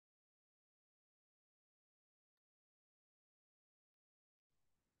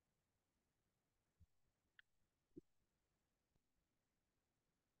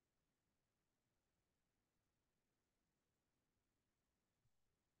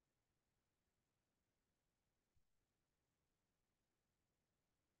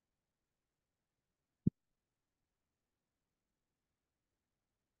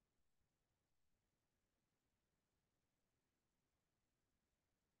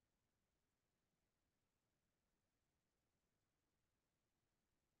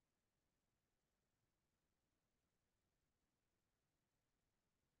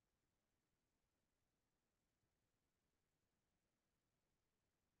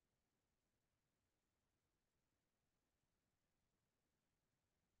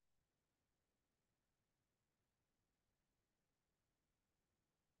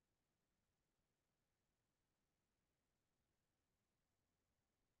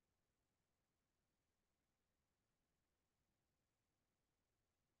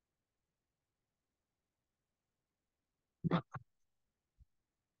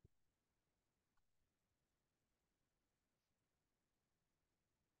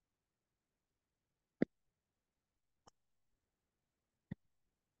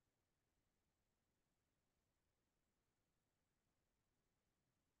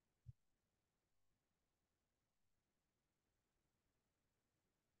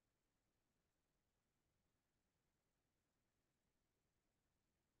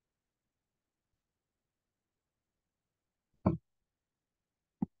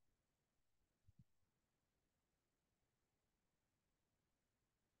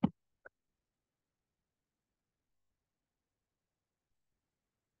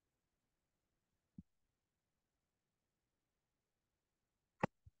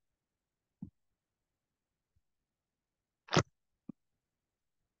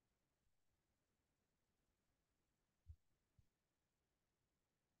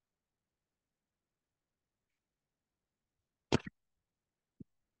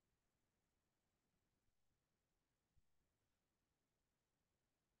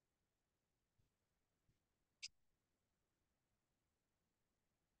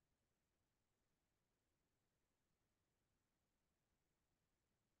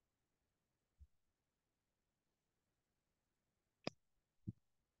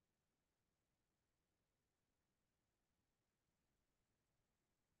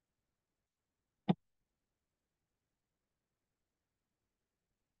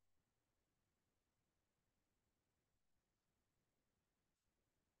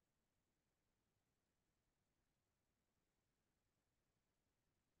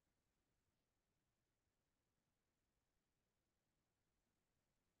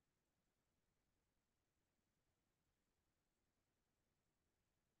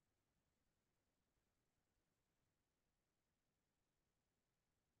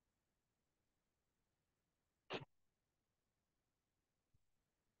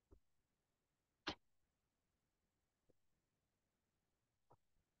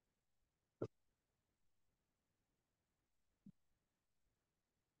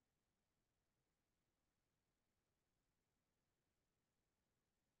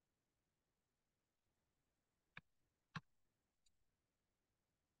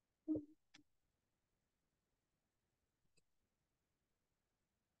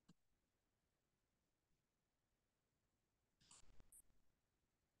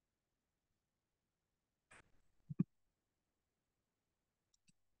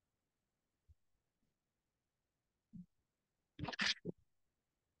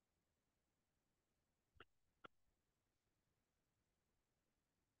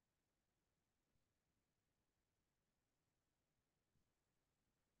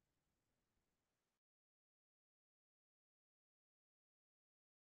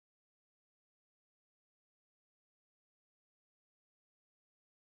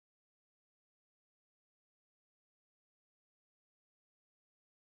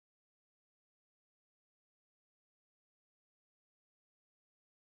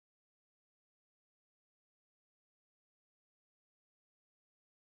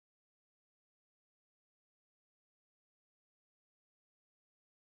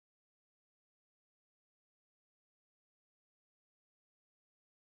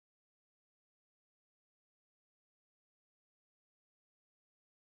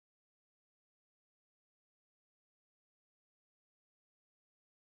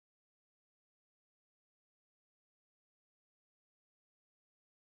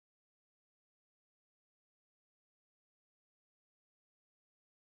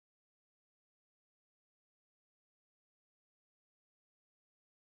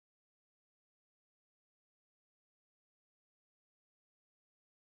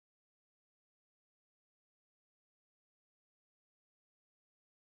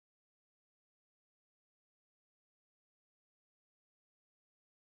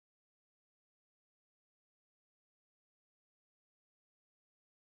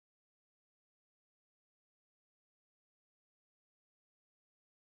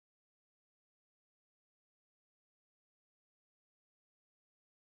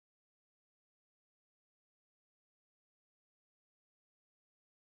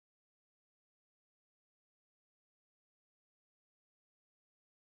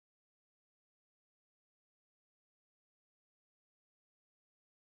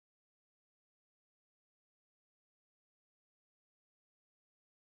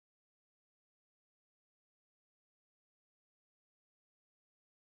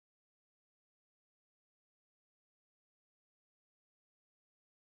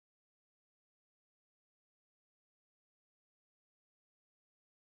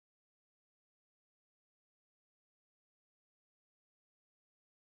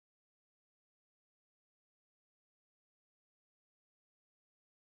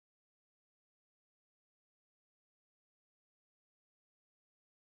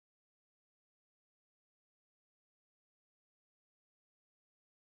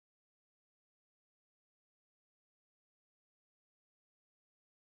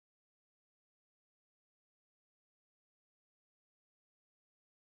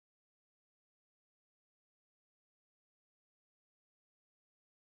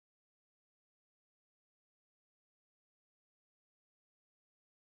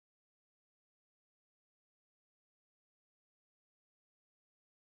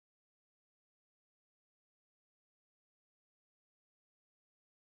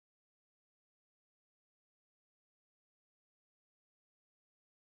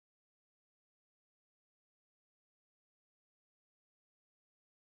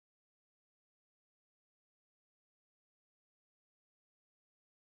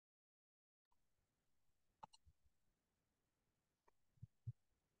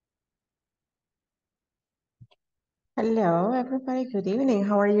Hello, everybody. Good evening.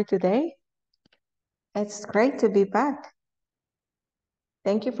 How are you today? It's great to be back.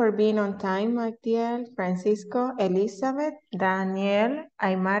 Thank you for being on time, Magdiel, Francisco, Elizabeth, Daniel,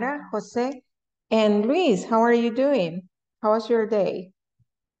 Aymara, Jose, and Luis. How are you doing? How was your day?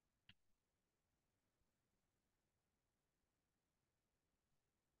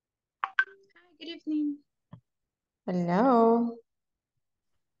 Good evening. Hello.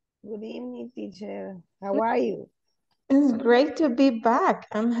 Good evening, teacher. How are you? It's great to be back.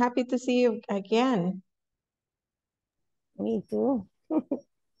 I'm happy to see you again. Me too.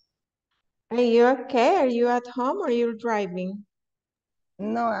 Are you okay? Are you at home or you're driving?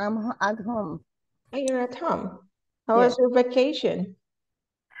 No, I'm at home. Oh, you're at home. How Yeah. was your vacation?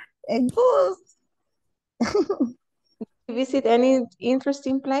 Good. Visit any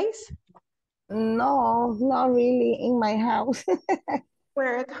interesting place? No, not really in my house.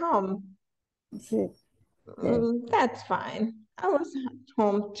 We're at home. Sí. Yeah. That's fine. I was at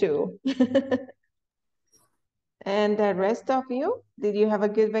home too. And the rest of you, did you have a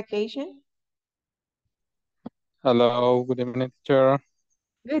good vacation? Hello, good evening, teacher.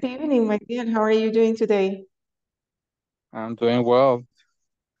 Good evening, my dear. How are you doing today? I'm doing well.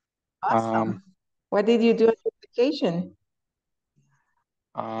 Awesome. What did you do on your vacation?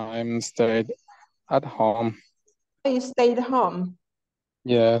 I'm stayed at home. Oh, you stayed home.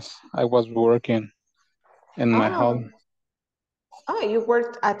 Yes, I was working in my Oh, home. oh, you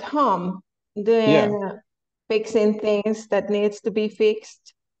worked at home, Yeah, doing fixing things that needs to be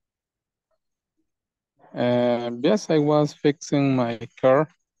fixed. yes, I was fixing my car.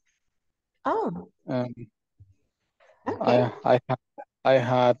 Oh, Um, okay. I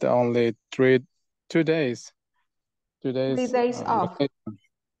had only 2 days, 3 days off. vacation, Ah,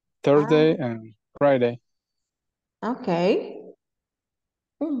 Thursday and Friday. okay.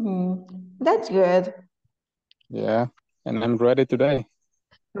 That's good. Yeah, and I'm ready today.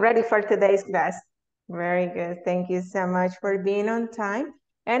 Ready for today's class. Very good. Thank you so much for being on time.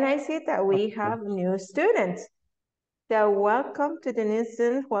 And I see that we have new students. So welcome to the new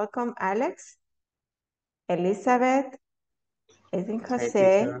students. Welcome, Alex, Elizabeth, I think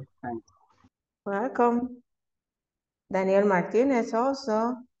Jose. Welcome. Daniel Martinez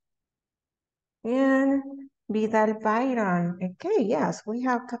also. And Vidal Byron. Okay, yes, we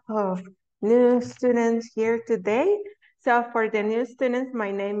have a couple of new students here today. So for the new students,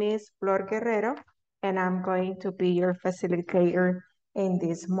 my name is Flor Guerrero, and I'm going to be your facilitator in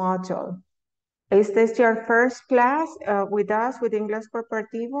this module. Is this your first class with us with Inglés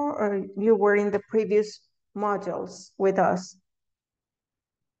Corporativo, or you were in the previous modules with us?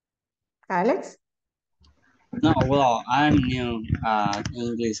 Alex? No, well, I'm new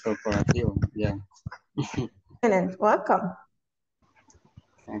English corporative. Yeah. And welcome.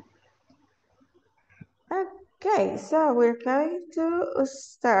 Okay, so we're going to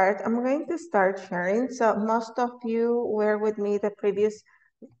start. I'm going to start sharing. So most of you were with me the previous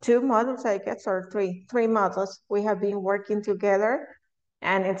 2 modules, I guess, or three modules. We have been working together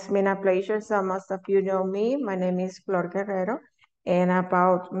and it's been a pleasure. So most of you know me. My name is Flor Guerrero. And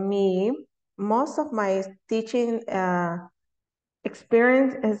about me, most of my teaching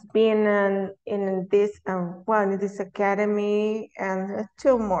experience has been in this, in this academy and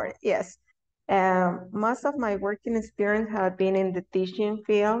 2 more, yes. Most of my working experience have been in the teaching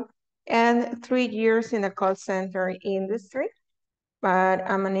field and 3 years in the call center industry, but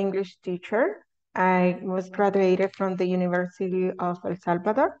I'm an English teacher. I was graduated from the University of El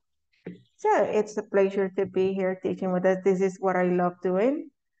Salvador. So it's a pleasure to be here teaching with us. This is what I love doing.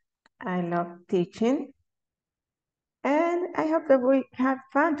 I love teaching. And I hope that we have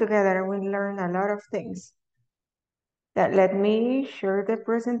fun together and we learn a lot of things. That let me share the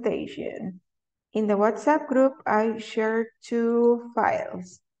presentation. In the WhatsApp group, I shared 2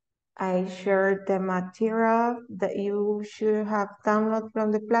 files. I shared the material that you should have downloaded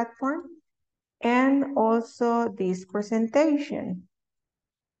from the platform and also this presentation.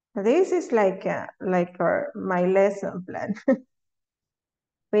 This is like my lesson plan.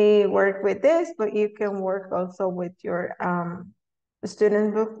 We work with this, but you can work also with your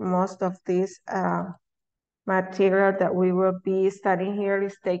student book. Most of this material that we will be studying here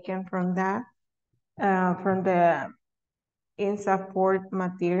is taken from that, from the in support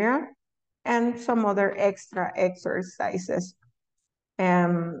material and some other extra exercises.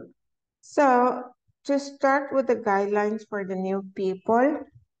 So to start with the guidelines for the new people,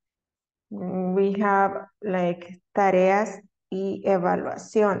 we have like tareas y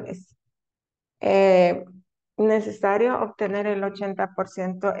evaluaciones. Necesario obtener el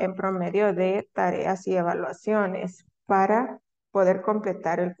 80% en promedio de tareas y evaluaciones para poder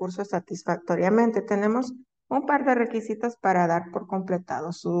completar el curso satisfactoriamente. Tenemos un par de requisitos para dar por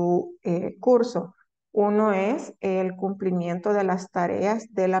completado su curso. Uno es el cumplimiento de las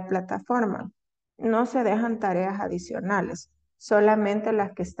tareas de la plataforma. No se dejan tareas adicionales, solamente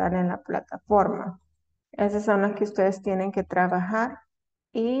las que están en la plataforma. Esas son las que ustedes tienen que trabajar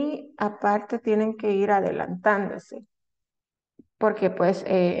y aparte tienen que ir adelantándose, porque pues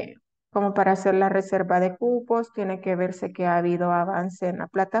como para hacer la reserva de cupos, tiene que verse que ha habido avance en la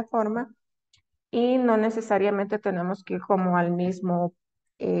plataforma y no necesariamente tenemos que ir como al mismo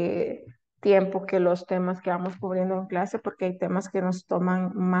eh, tiempo que los temas que vamos cubriendo en clase, porque hay temas que nos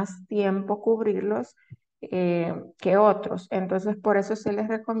toman más tiempo cubrirlos que otros. Entonces, por eso se les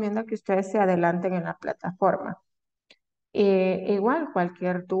recomienda que ustedes se adelanten en la plataforma. Igual,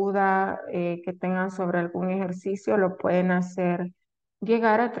 cualquier duda que tengan sobre algún ejercicio lo pueden hacer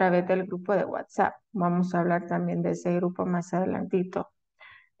llegar a través del grupo de WhatsApp. Vamos a hablar también de ese grupo más adelantito.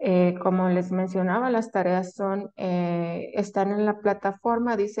 Como les mencionaba, las tareas están en la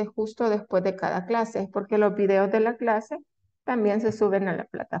plataforma, dice justo después de cada clase, porque los videos de la clase también se suben a la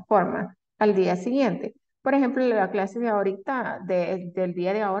plataforma al día siguiente. Por ejemplo, la clase de ahorita, del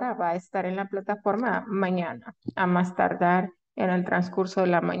día de ahora, va a estar en la plataforma mañana, a más tardar en el transcurso de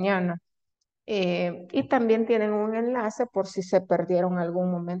la mañana. Y también tienen un enlace por si se perdieron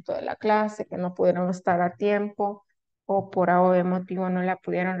algún momento de la clase, que no pudieron estar a tiempo o por algún motivo no la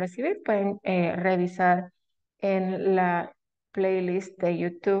pudieron recibir, pueden revisar en la playlist de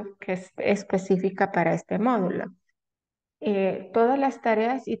YouTube que es específica para este módulo. Todas las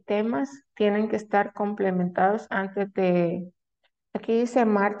tareas y temas tienen que estar complementados antes aquí dice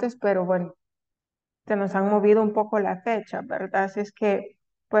martes, pero bueno, se nos han movido un poco la fecha, ¿verdad? Así es que,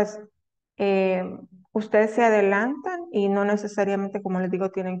 pues, eh, ustedes se adelantan y no necesariamente, como les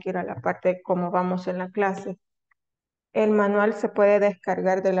digo, tienen que ir a la parte de cómo vamos en la clase. El manual se puede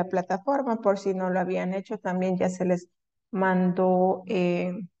descargar de la plataforma por si no lo habían hecho, también ya se les mandó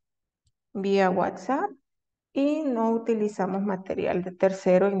vía WhatsApp y no utilizamos material de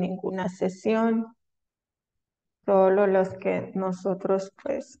tercero en ninguna sesión, solo los que nosotros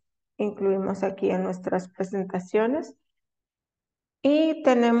pues incluimos aquí en nuestras presentaciones. Y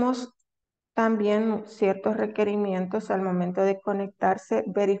tenemos también ciertos requerimientos al momento de conectarse.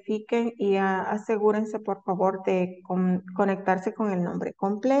 Verifiquen y asegúrense, por favor, de conectarse con el nombre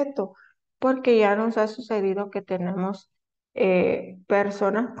completo, porque ya nos ha sucedido que tenemos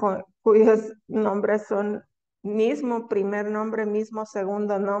personas cuyos nombres son mismo primer nombre, mismo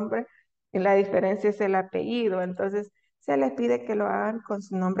segundo nombre, y la diferencia es el apellido. Entonces, se les pide que lo hagan con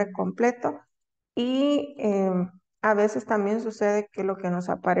su nombre completo y a veces también sucede que lo que nos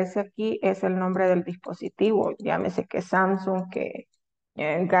aparece aquí es el nombre del dispositivo, llámese que Samsung, que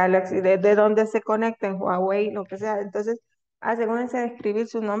Galaxy, de donde se conecten, Huawei, lo que sea. Entonces, asegúrense de escribir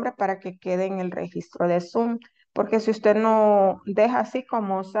su nombre para que quede en el registro de Zoom, porque si usted no deja así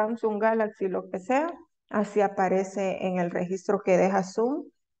como Samsung, Galaxy, lo que sea, así aparece en el registro que deja Zoom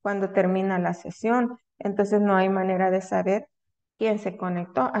cuando termina la sesión. Entonces, no hay manera de saber quién se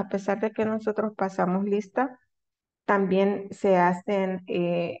conectó. A pesar de que nosotros pasamos lista, también se hacen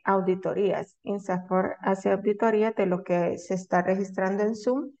auditorías. INSAFORP hace auditorías de lo que se está registrando en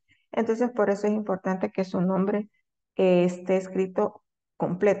Zoom. Entonces, por eso es importante que su nombre esté escrito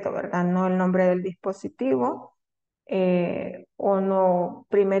completo, ¿verdad? No el nombre del dispositivo o no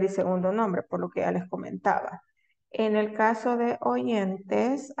primer y segundo nombre, por lo que ya les comentaba. En el caso de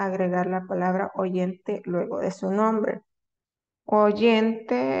oyentes, agregar la palabra oyente luego de su nombre.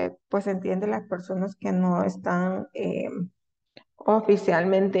 Oyente, pues entiende las personas que no están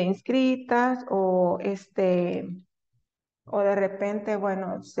oficialmente inscritas o de repente,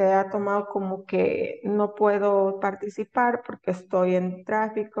 bueno, se ha tomado como que no puedo participar porque estoy en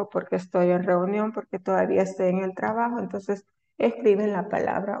tráfico, porque estoy en reunión, porque todavía estoy en el trabajo. Entonces escriben la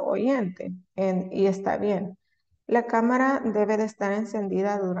palabra oyente y está bien. La cámara debe de estar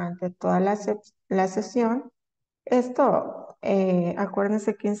encendida durante toda la sesión. Esto,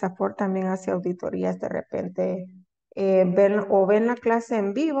 acuérdense que INSAFORP también hace auditorías de repente, ven la clase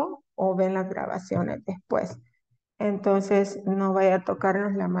en vivo o ven las grabaciones después. Entonces, no vaya a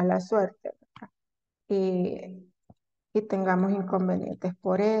tocarnos la mala suerte, ¿verdad? Y tengamos inconvenientes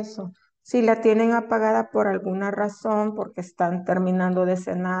por eso. Si la tienen apagada por alguna razón, porque están terminando de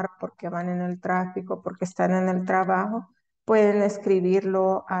cenar, porque van en el tráfico, porque están en el trabajo, pueden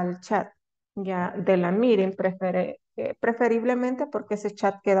escribirlo al chat ya de la meeting, preferiblemente porque ese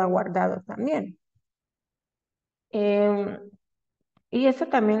chat queda guardado también. Em, y eso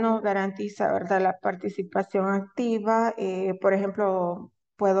también nos garantiza, ¿verdad? La participación activa. Por ejemplo,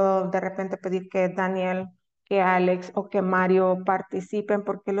 puedo de repente pedir que Daniel que Alex o que Mario participen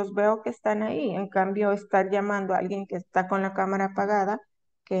porque los veo que están ahí. En cambio, estar llamando a alguien que está con la cámara apagada,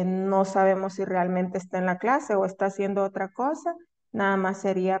 que no sabemos si realmente está en la clase o está haciendo otra cosa, nada más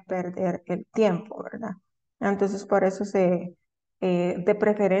sería perder el tiempo, ¿verdad? Entonces, por eso de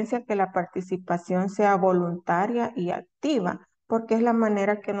preferencia que la participación sea voluntaria y activa, porque es la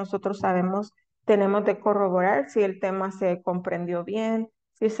manera que nosotros sabemos, tenemos de corroborar si el tema se comprendió bien,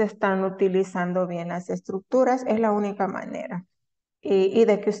 si se están utilizando bien las estructuras, es la única manera. Y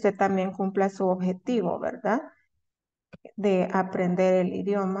de que usted también cumpla su objetivo, ¿verdad? De aprender el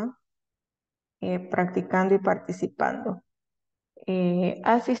idioma, practicando y participando.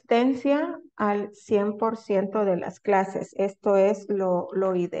 Asistencia al 100% de las clases. Esto es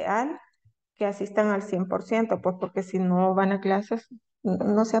lo ideal, que asistan al 100%, pues porque si no van a clases,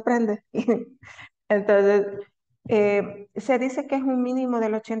 no se aprende. Entonces, se dice que es un mínimo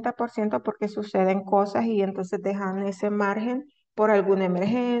del 80% porque suceden cosas y entonces dejan ese margen por alguna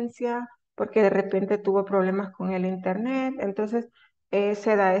emergencia, porque de repente tuvo problemas con el internet, entonces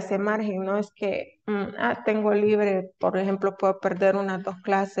se da ese margen, no es que tengo libre, por ejemplo, puedo perder unas 2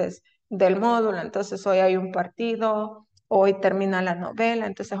 clases del módulo, entonces hoy hay un partido, hoy termina la novela,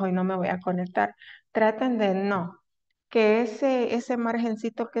 entonces hoy no me voy a conectar. Traten de no, que ese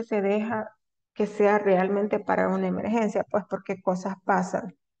margencito que se deja que sea realmente para una emergencia, pues porque cosas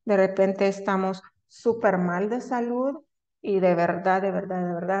pasan. De repente estamos súper mal de salud y de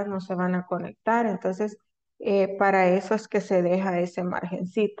verdad no se van a conectar. Entonces, para eso es que se deja ese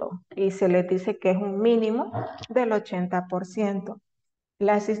margencito y se les dice que es un mínimo del 80%.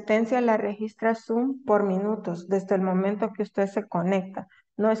 La asistencia la registra Zoom por minutos desde el momento que usted se conecta.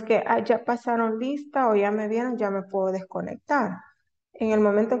 No es que ya pasaron lista o ya me vieron, ya me puedo desconectar. En el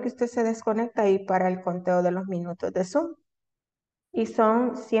momento que usted se desconecta, ahí para el conteo de los minutos de Zoom. Y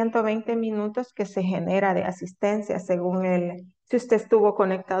son 120 minutos que se genera de asistencia según si usted estuvo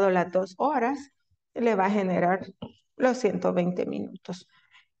conectado las 2 horas, le va a generar los 120 minutos.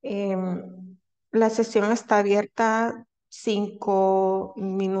 La sesión está abierta 5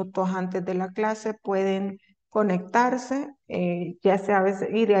 minutos antes de la clase, pueden conectarse, ya sea a veces,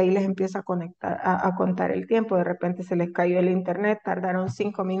 y de ahí les empieza a conectar, a contar el tiempo. De repente se les cayó el internet, tardaron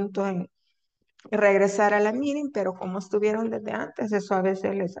 5 minutos en regresar a la meeting, pero como estuvieron desde antes, eso a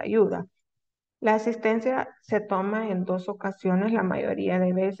veces les ayuda. La asistencia se toma en 2 ocasiones, la mayoría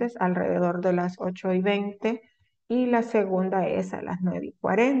de veces alrededor de las 8:20 y la segunda es a las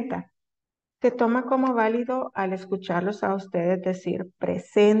 9:40. Se toma como válido al escucharlos a ustedes decir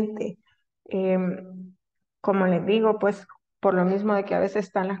presente. Como les digo, pues por lo mismo de que a veces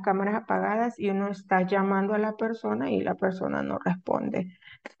están las cámaras apagadas y uno está llamando a la persona y la persona no responde.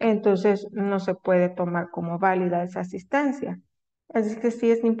 Entonces no se puede tomar como válida esa asistencia. Así que sí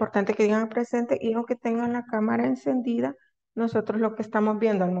es importante que digan presente y aunque tengan la cámara encendida, nosotros lo que estamos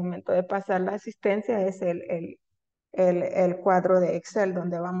viendo al momento de pasar la asistencia es el cuadro de Excel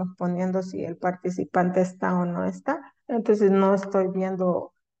donde vamos poniendo si el participante está o no está. Entonces no estoy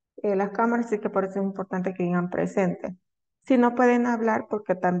viendo las cámaras, así que por eso es importante que digan presente. Si no pueden hablar,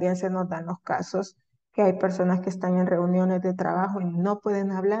 porque también se nos dan los casos que hay personas que están en reuniones de trabajo y no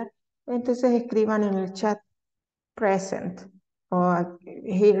pueden hablar, entonces escriban en el chat present o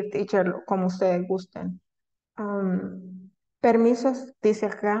here teacher, como ustedes gusten. Permisos, dice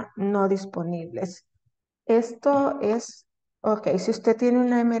acá, no disponibles. Esto es, ok, si usted tiene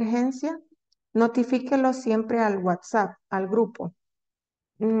una emergencia, notifíquelo siempre al WhatsApp, al grupo.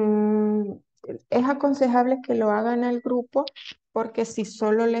 Mm, es aconsejable que lo hagan al grupo porque si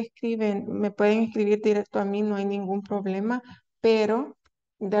solo le escriben, me pueden escribir directo a mí, no hay ningún problema, pero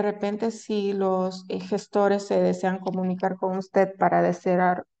de repente si los gestores se desean comunicar con usted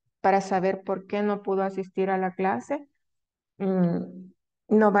para saber por qué no pudo asistir a la clase, mm,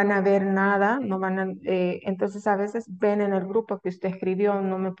 no van a ver nada, no van a, entonces a veces ven en el grupo que usted escribió,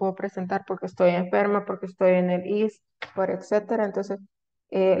 no me puedo presentar porque estoy enferma, porque estoy en el ISSS, por etcétera, entonces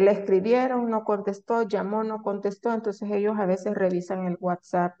le escribieron, no contestó, llamó, no contestó, entonces ellos a veces revisan el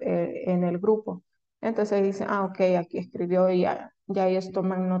WhatsApp en el grupo, entonces dicen, ok, aquí escribió y ya ellos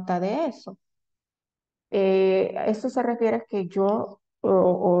toman nota de eso. Esto se refiere a que yo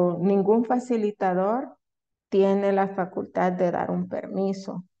o ningún facilitador tiene la facultad de dar un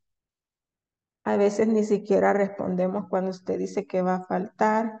permiso. A veces ni siquiera respondemos cuando usted dice que va a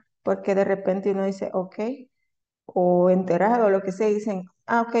faltar, porque de repente uno dice, ok, o enterado, lo que sea, dicen,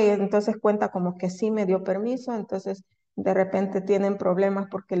 ok, entonces cuenta como que sí me dio permiso, entonces de repente tienen problemas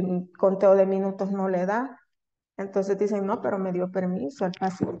porque el conteo de minutos no le da. Entonces dicen, no, pero me dio permiso el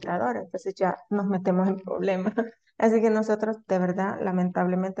facilitador, entonces ya nos metemos en problemas. Así que nosotros de verdad,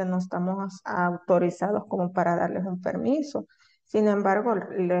 lamentablemente, no estamos autorizados como para darles un permiso. Sin embargo,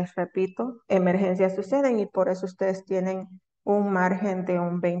 les repito, emergencias suceden y por eso ustedes tienen un margen de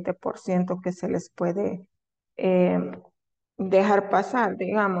un 20% que se les puede eh, dejar pasar,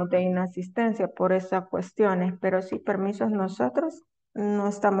 digamos, de inasistencia por esas cuestiones, pero sí permisos nosotros no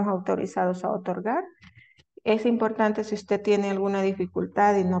estamos autorizados a otorgar. Es importante si usted tiene alguna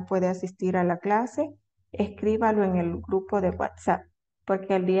dificultad y no puede asistir a la clase, escríbalo en el grupo de WhatsApp,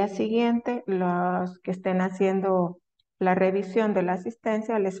 porque al día siguiente los que estén haciendo la revisión de la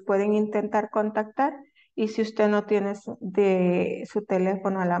asistencia les pueden intentar contactar y si usted no tiene su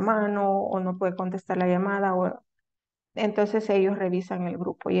teléfono a la mano o no puede contestar la llamada, entonces ellos revisan el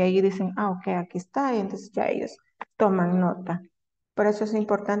grupo y ahí dicen, ah, ok, aquí está, y entonces ya ellos toman nota. Por eso es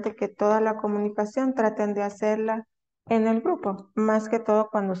importante que toda la comunicación traten de hacerla en el grupo, más que todo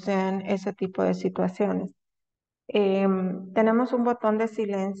cuando sean ese tipo de situaciones. Tenemos un botón de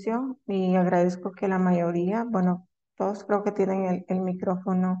silencio y agradezco que la mayoría, bueno, todos creo que tienen el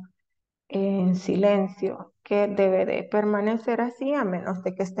micrófono en silencio, que debe de permanecer así a menos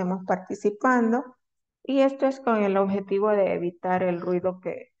de que estemos participando. Y esto es con el objetivo de evitar el ruido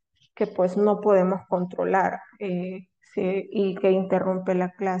que pues no podemos controlar sí, y que interrumpe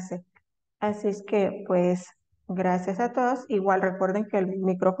la clase. Así es que pues gracias a todos. Igual recuerden que el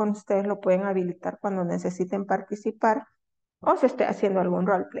micrófono ustedes lo pueden habilitar cuando necesiten participar o se esté haciendo algún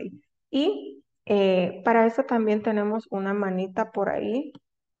roleplay. Y para eso también tenemos una manita por ahí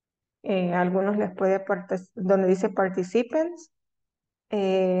algunos les puede, donde dice participants,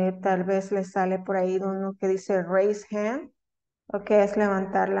 tal vez les sale por ahí uno que dice raise hand, o que es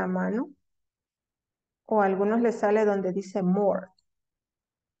levantar la mano, o a algunos les sale donde dice more.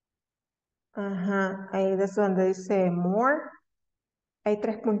 Ajá, ahí es donde dice more, hay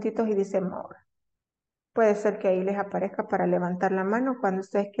tres puntitos y dice more. Puede ser que ahí les aparezca para levantar la mano cuando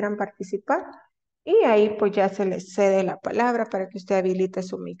ustedes quieran participar, y ahí pues ya se les cede la palabra para que usted habilite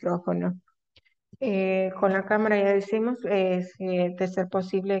su micrófono. Con la cámara ya decimos, de ser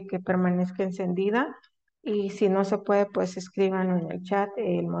posible que permanezca encendida y si no se puede, pues escriban en el chat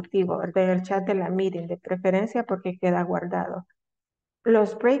el motivo, ¿verdad? En el chat de la meeting, de preferencia porque queda guardado.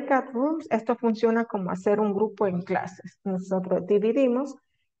 Los breakout rooms, esto funciona como hacer un grupo en clases. Nosotros dividimos,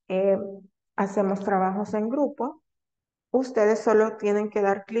 eh, hacemos trabajos en grupo. Ustedes solo tienen que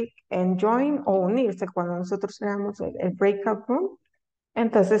dar clic en join o unirse cuando nosotros creamos el breakout room.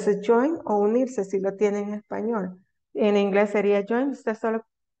 Entonces es join o unirse si lo tiene en español. En inglés sería join, usted solo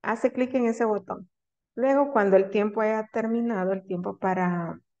hace clic en ese botón. Luego, cuando el tiempo haya terminado, el tiempo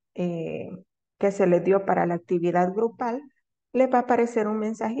para eh, que se le dio para la actividad grupal, le va a aparecer un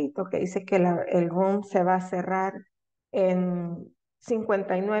mensajito que dice que el room se va a cerrar en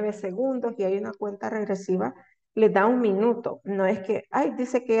 59 segundos y hay una cuenta regresiva. Le da un minuto. No es que, ay,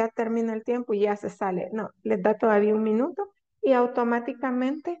 dice que ya termina el tiempo y ya se sale. No, les da todavía un minuto y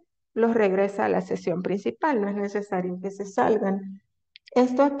automáticamente los regresa a la sesión principal. No es necesario que se salgan.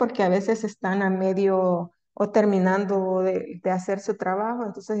 Esto es porque a veces están a medio o terminando de hacer su trabajo,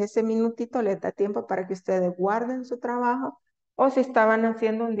 entonces ese minutito les da tiempo para que ustedes guarden su trabajo o si estaban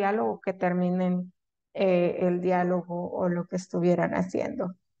haciendo un diálogo, que terminen el diálogo o lo que estuvieran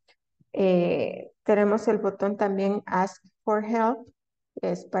haciendo. Tenemos el botón también Ask for Help,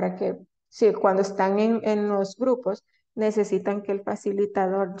 es para que si cuando están en los grupos necesitan que el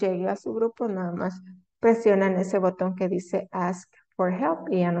facilitador llegue a su grupo, nada más presionan ese botón que dice Ask for Help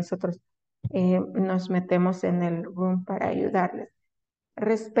y a nosotros nos metemos en el room para ayudarles.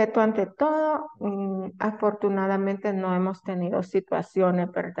 Respeto ante todo, afortunadamente no hemos tenido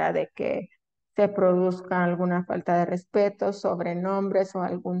situaciones, ¿verdad?, de que se produzca alguna falta de respeto, sobrenombres o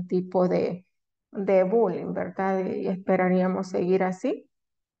algún tipo de bullying, ¿verdad? Y esperaríamos seguir así.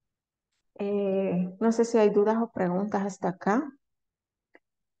 No sé si hay dudas o preguntas hasta acá.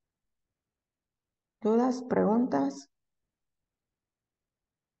 ¿Dudas, preguntas?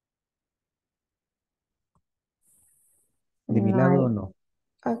 De mi No lado, hay. no.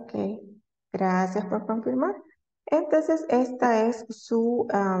 Ok, gracias por confirmar. Entonces, esta es su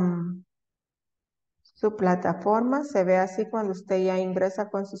plataforma. Se ve así cuando usted ya ingresa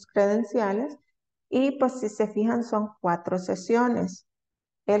con sus credenciales. Y pues si se fijan, son 4 sesiones.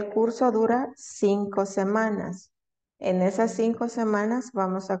 El curso dura 5 semanas. En esas 5 semanas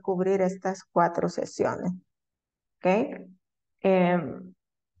vamos a cubrir estas 4 sesiones. ¿Ok?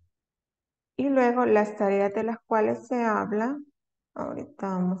 Y luego las tareas de las cuales se habla, ahorita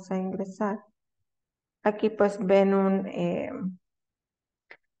vamos a ingresar. Aquí pues ven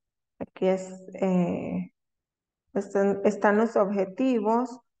aquí es Están los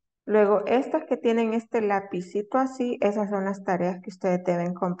objetivos. Luego, estas que tienen este lapicito así, esas son las tareas que ustedes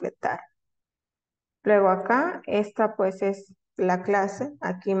deben completar. Luego acá, esta pues es la clase.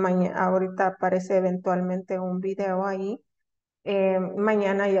 Aquí ahorita aparece eventualmente un video ahí.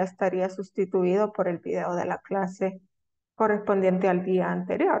 Mañana ya estaría sustituido por el video de la clase correspondiente al día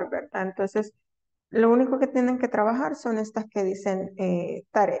anterior, ¿verdad? Entonces, lo único que tienen que trabajar son estas que dicen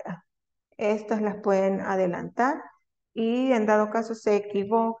tareas. Estas las pueden adelantar y en dado caso se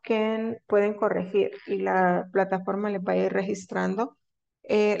equivoquen, pueden corregir y la plataforma les va a ir registrando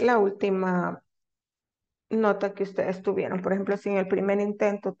la última nota que ustedes tuvieron. Por ejemplo, si en el primer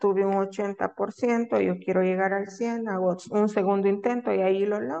intento tuve un 80%, yo quiero llegar al 100, hago un segundo intento y ahí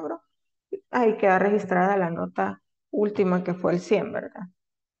lo logro. Ahí queda registrada la nota última que fue el 100, ¿verdad?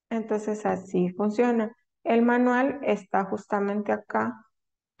 Entonces así funciona. El manual está justamente acá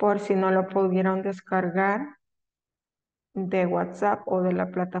por si no lo pudieron descargar de WhatsApp o de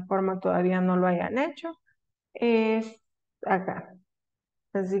la plataforma todavía no lo hayan hecho. Es acá.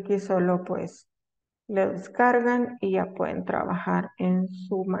 Así que solo pues lo descargan y ya pueden trabajar en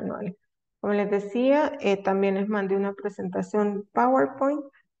su manual. Como les decía, también les mandé una presentación PowerPoint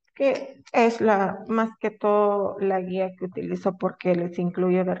que es más que todo la guía que utilizo porque les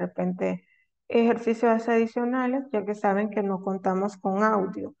incluyo de repente ejercicios adicionales, ya que saben que no contamos con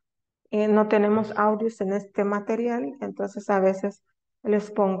audio. No tenemos audios en este material, entonces a veces les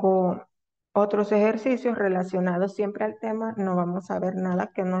pongo otros ejercicios relacionados siempre al tema. No vamos a ver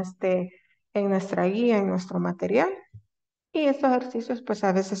nada que no esté en nuestra guía, en nuestro material. Y estos ejercicios pues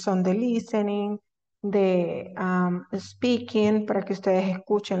a veces son de listening, de speaking, para que ustedes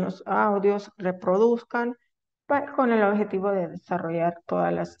escuchen los audios, reproduzcan, con el objetivo de desarrollar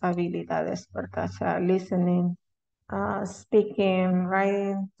todas las habilidades, ¿verdad? O sea, listening, speaking,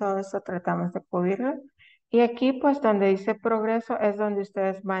 writing, todo eso tratamos de cubrirlo. Y aquí pues donde dice progreso es donde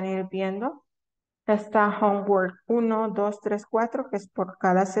ustedes van a ir viendo. Está homework 1, 2, 3, 4, que es por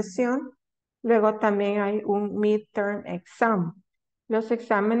cada sesión. Luego también hay un midterm exam. Los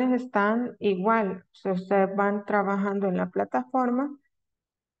exámenes están igual. Ustedes van trabajando en la plataforma.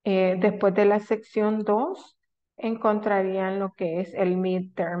 Después de la sección 2, encontrarían lo que es el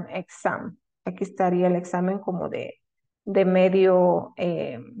midterm exam. Aquí estaría el examen como de medio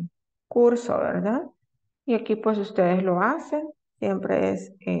curso, ¿verdad? Y aquí pues ustedes lo hacen. Siempre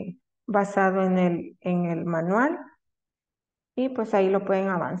es basado en el manual. Y pues ahí lo pueden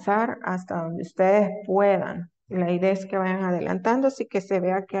avanzar hasta donde ustedes puedan. La idea es que vayan adelantando, así que se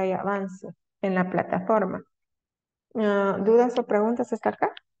vea que hay avance en la plataforma. ¿Dudas o preguntas hasta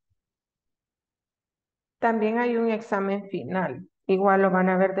acá? También hay un examen final. Igual lo van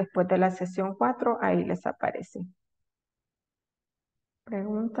a ver después de la sesión 4, ahí les aparece.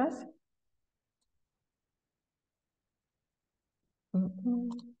 ¿Preguntas?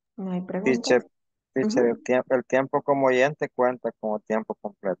 No hay preguntas. Teacher, Ujú. el tiempo como oyente cuenta como tiempo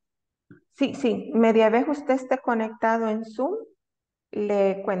completo. Sí, sí. Media vez usted esté conectado en Zoom,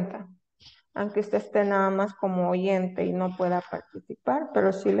 le cuenta. Aunque usted esté nada más como oyente y no pueda participar,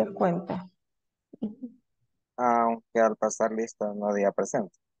 pero sí le cuenta. Ujú. Aunque al pasar lista no diga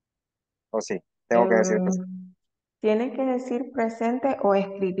presente. ¿O sí? Tengo que decir presente. Tiene que decir presente o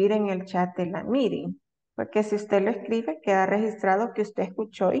escribir en el chat de la meeting, porque si usted lo escribe, queda registrado que usted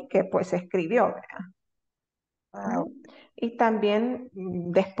escuchó y que pues escribió, ¿verdad? Ah, Ujú. Y también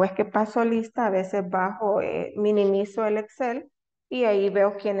después que paso lista, a veces bajo, minimizo el Excel y ahí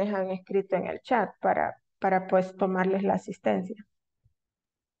veo quienes han escrito en el chat para pues tomarles la asistencia.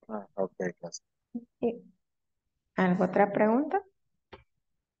 ok, gracias. ¿Y ¿Alguna otra pregunta?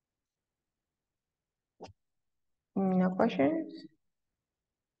 No questions.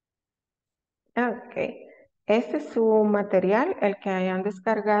 Ok. Este es su material, el que hayan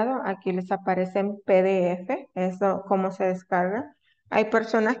descargado. Aquí les aparece en PDF, eso cómo se descarga. Hay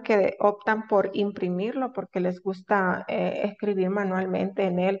personas que optan por imprimirlo porque les gusta escribir manualmente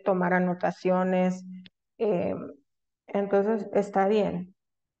en él, tomar anotaciones. eh, entonces está bien.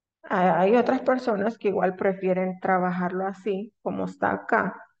 Hay otras personas que igual prefieren trabajarlo así, como está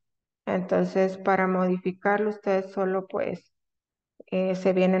acá. Entonces, para modificarlo, ustedes solo pues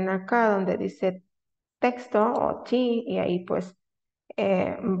se vienen acá donde dice texto o T y ahí pues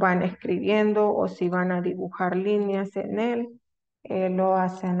van escribiendo o si van a dibujar líneas en él, lo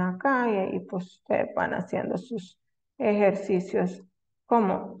hacen acá y ahí pues ustedes van haciendo sus ejercicios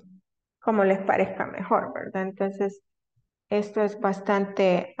como, como les parezca mejor, ¿verdad? Entonces, esto es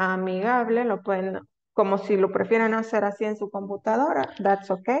bastante amigable, lo pueden, como si lo prefieren hacer así en su computadora, that's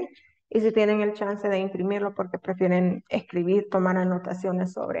okay. Y si tienen el chance de imprimirlo porque prefieren escribir, tomar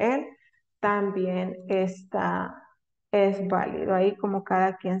anotaciones sobre él, también es válido. Ahí como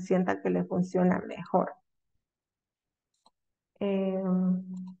cada quien sienta que le funciona mejor.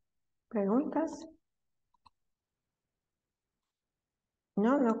 ¿Preguntas?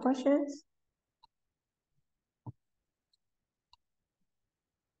 No, no questions?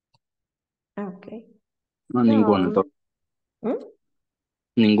 Okay. No, ninguna,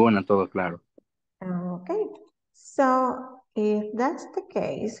 ninguna, todo claro. Okay. So if that's the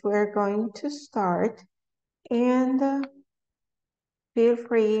case, we're going to start, and feel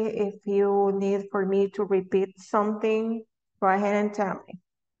free if you need for me to repeat something, go ahead and tell me.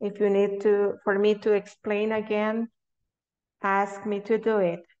 If you need for me to explain again, ask me to do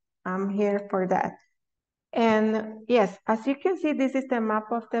it. I'm here for that. And yes, as you can see, this is the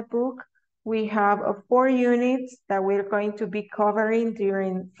map of the book. We have 4 units that we're going to be covering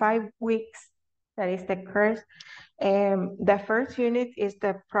during 5 weeks. That is the course. The first unit is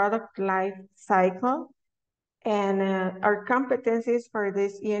the product life cycle. And our competencies for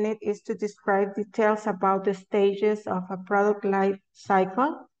this unit is to describe details about the stages of a product life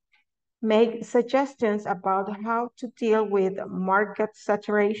cycle, make suggestions about how to deal with market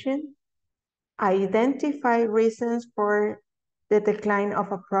saturation, identify reasons for the decline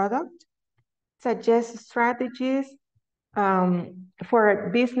of a product, suggest strategies for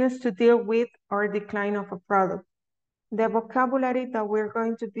a business to deal with or decline of a product. The vocabulary that we're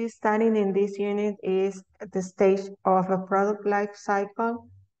going to be studying in this unit is the stage of a product life cycle.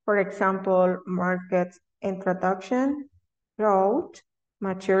 For example, market introduction, growth,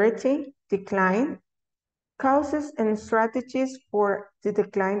 maturity, decline, causes and strategies for the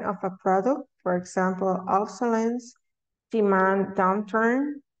decline of a product. For example, obsolescence, demand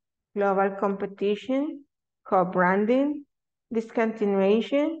downturn, global competition, co-branding,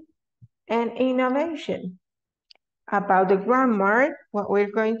 discontinuation, and innovation. About the grammar, what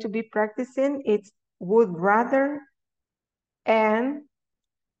we're going to be practicing is would rather and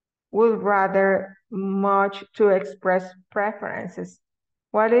would rather much to express preferences.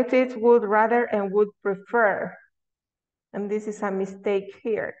 What it is would rather and would prefer. And this is a mistake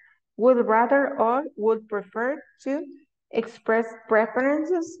here. Would rather or would prefer to express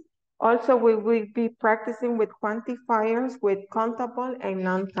preferences. Also, we will be practicing with quantifiers with countable and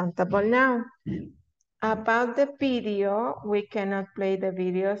non-countable nouns. About the video, we cannot play the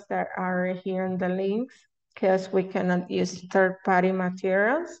videos that are here in the links because we cannot use third-party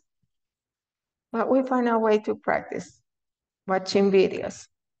materials. But we find a way to practice watching videos.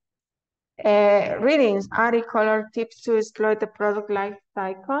 Readings, article or tips to exploit the product life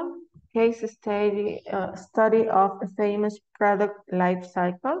cycle. Case study of famous product life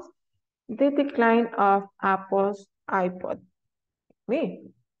cycles. The decline of Apple's iPod.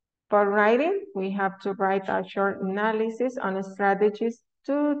 For writing, we have to write a short analysis on strategies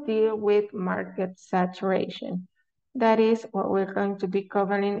to deal with market saturation. That is what we're going to be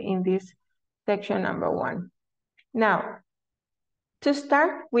covering in this section number 1. Now, to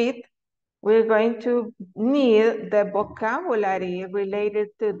start with, we're going to need the vocabulary related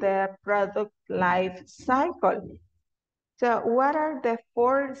to the product life cycle. So what are the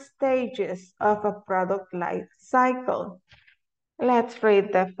 4 stages of a product life cycle? Let's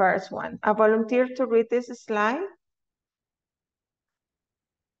read the first one. A volunteer to read this slide?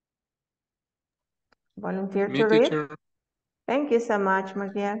 Volunteer to read? Teacher. Thank you so much,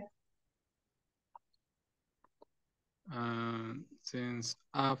 Miguel. Since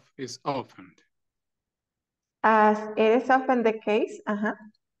of is often. As it is often the case,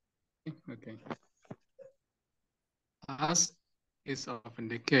 Okay. As is often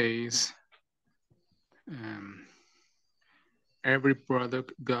the case, every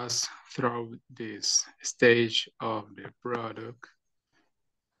product goes through this stage of the product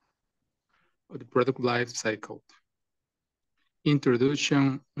life cycle.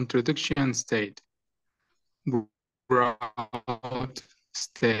 Introduction state, growth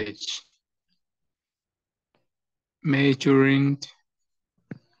stage, measuring,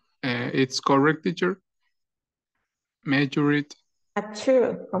 it's correct, teacher? Maturity.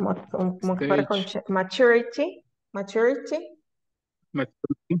 mature, maturity.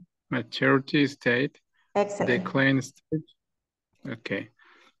 Maturity state. Excellent. Decline stage. Okay.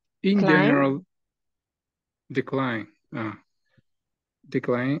 In general, decline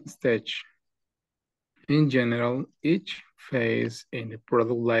stage. In general, each phase in the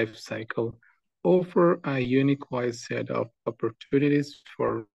product life cycle offers a unique wide set of opportunities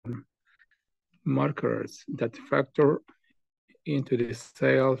for marketers that factor into the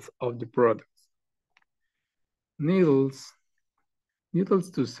sales of the products. Needless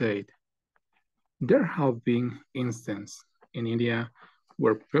to say, there have been instances in India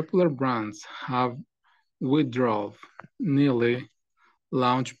where popular brands have withdrawn newly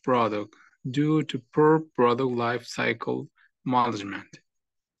launched product due to poor product life cycle management.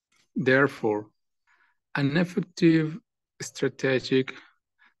 Therefore, an effective strategic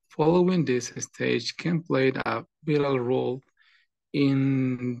following this stage can play a vital role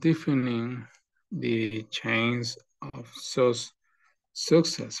in defining the chains of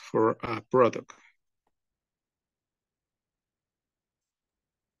success for a product.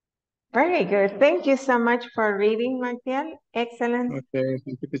 Very good. Thank you so much for reading, Martial. Excellent. Okay,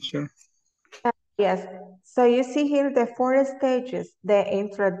 thank you, teacher. Yes. So you see here the four stages: the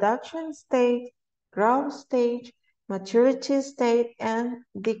introduction stage, growth stage, maturity stage, and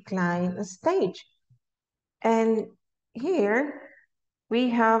decline stage. And here we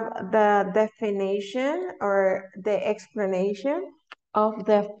have the definition or the explanation of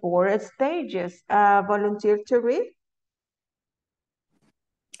the four stages. Volunteer to read?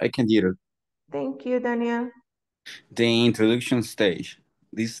 I can do it. Thank you, Daniel. The introduction stage.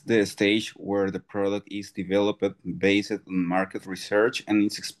 This is the stage where the product is developed based on market research and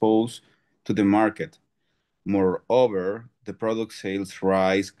is exposed to the market. Moreover, the product sales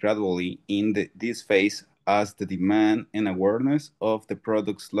rise gradually in this phase as the demand and awareness of the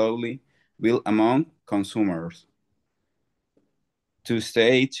product slowly build among consumers. To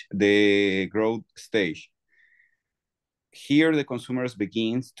stage the growth stage. Here, the consumers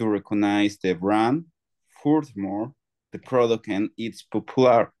begins to recognize the brand. Furthermore, the product and its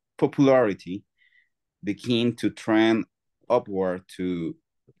popularity begin to trend upward to.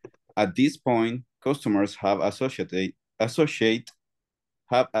 At this point, customers have associate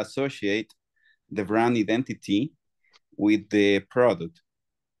the brand identity with the product.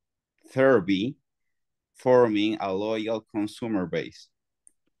 Thirdly, forming a loyal consumer base.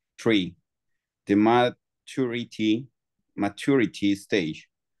 3. The maturity stage.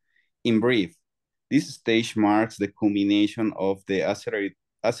 In brief, this stage marks the culmination of the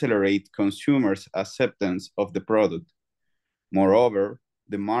accelerate consumers' acceptance of the product. Moreover,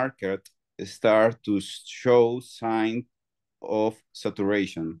 the market starts to show signs of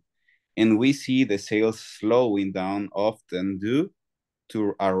saturation, and we see the sales slowing down often due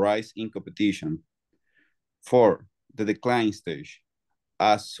to a rise in competition. 4. The decline stage.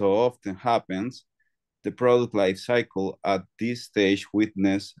 As so often happens, the product life cycle at this stage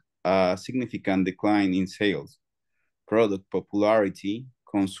witnessed a significant decline in sales, product popularity,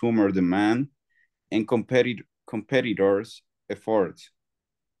 consumer demand, and competitors' efforts.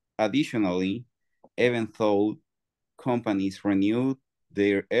 Additionally, even though companies renewed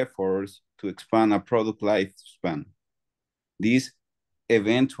their efforts to expand a product lifespan, this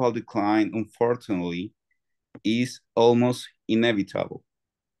eventual decline, unfortunately, is almost inevitable.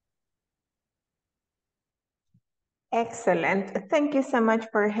 Excellent. Thank you so much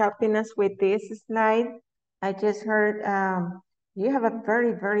for helping us with this slide. I just heard you have a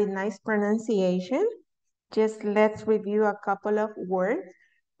very, very nice pronunciation. Just let's review a couple of words,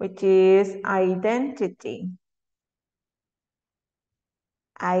 which is identity.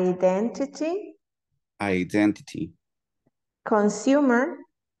 Identity. Identity. Consumer.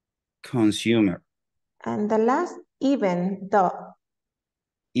 Consumer. And the last, even though.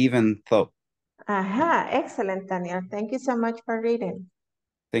 Even though. Aha, excellent, Daniel. Thank you so much for reading.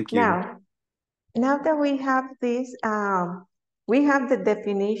 Thank you. Now that we have this, we have the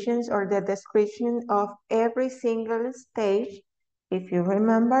definitions or the description of every single stage. If you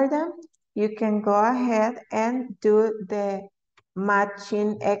remember them, you can go ahead and do the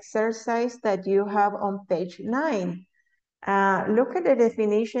matching exercise that you have on page 9. Look at the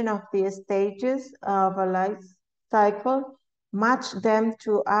definition of the stages of a life cycle, match them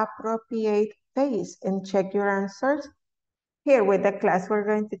to appropriate phase, and check your answers. Here with the class, we're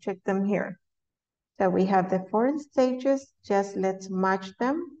going to check them here. So we have the 4 stages, just let's match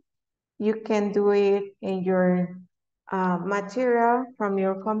them. You can do it in your material from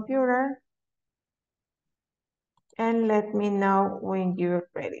your computer. And let me know when you're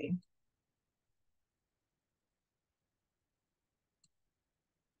ready.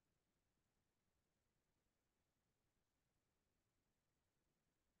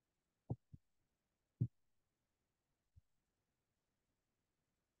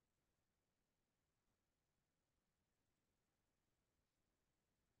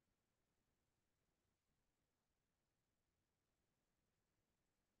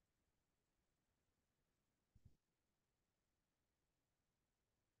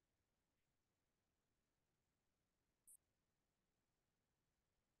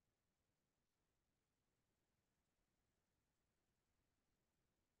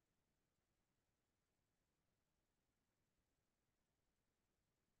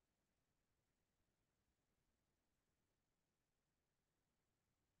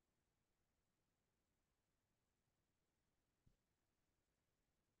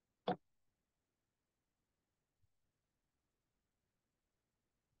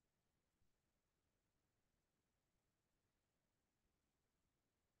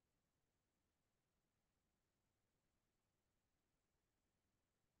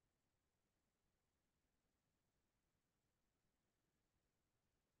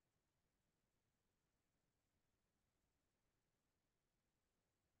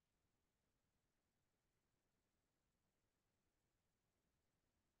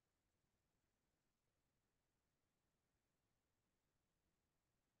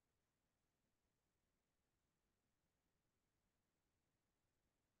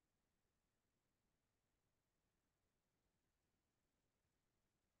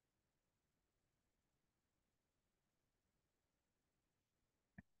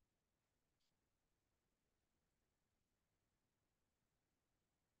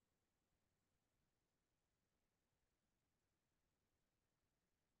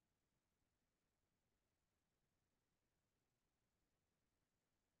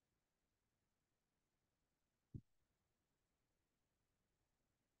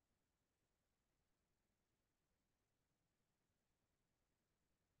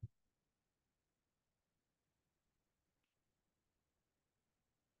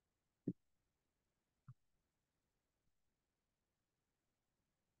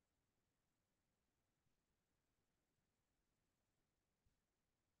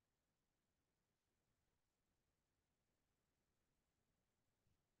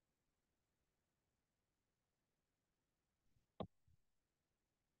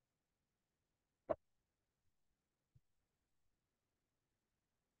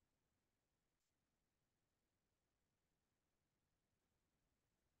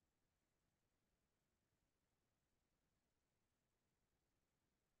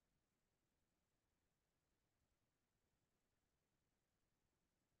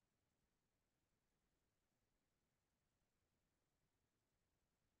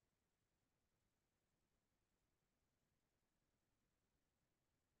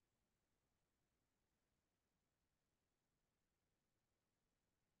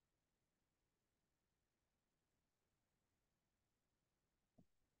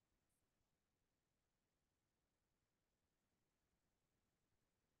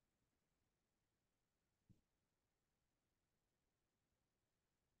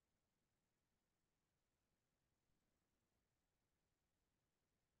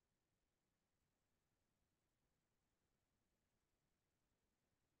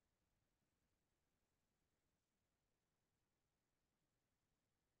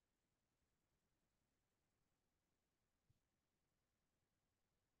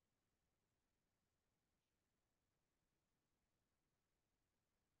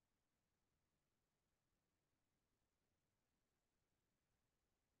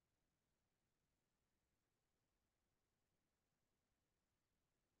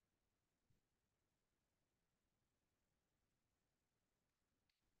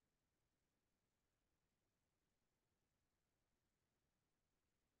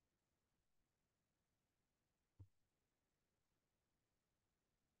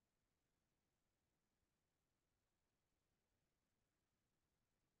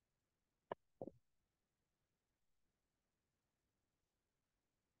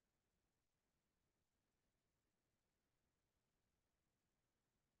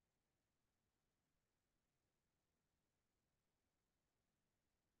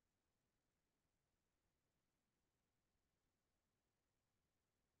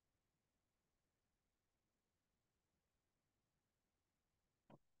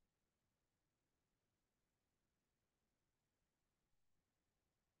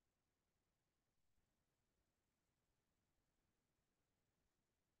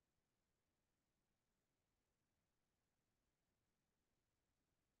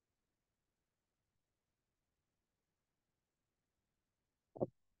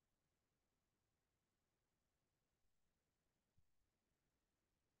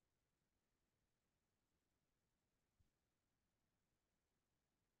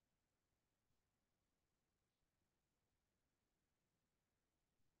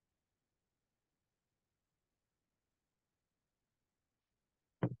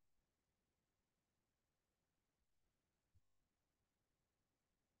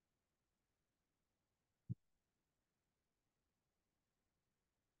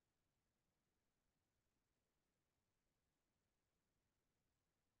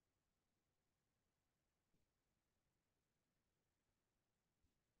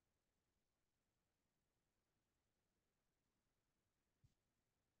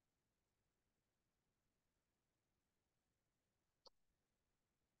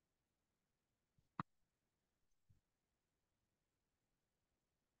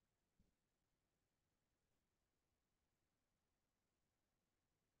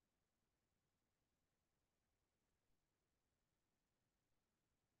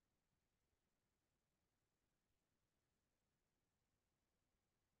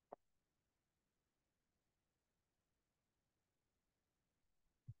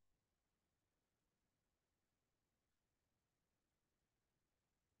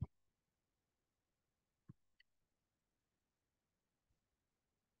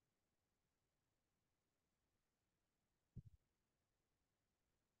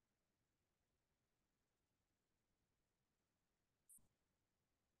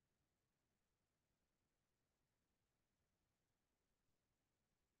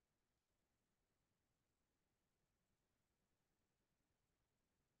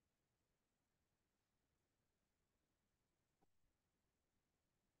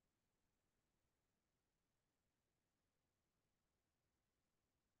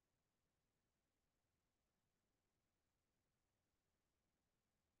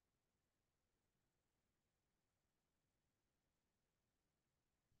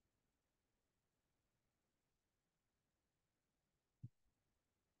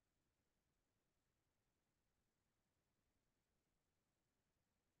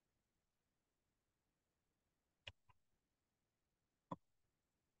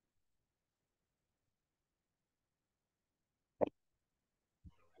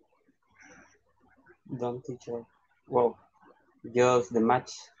 Don't teacher. Well, just the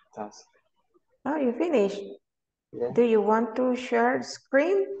match task. Oh, you finished. Yeah. Do you want to share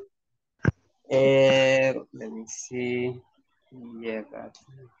screen? Let me see. Yeah, but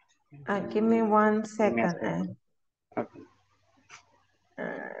Give me 1 give me a second. second. Okay.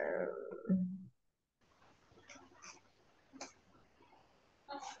 Uh,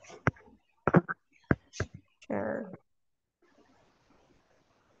 share.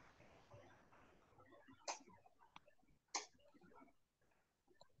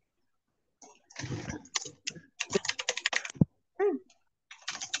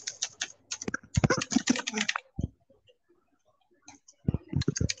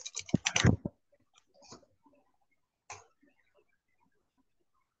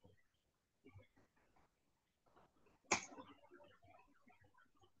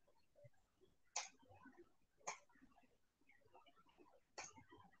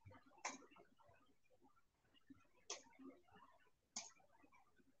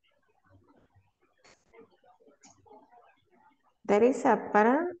 There is a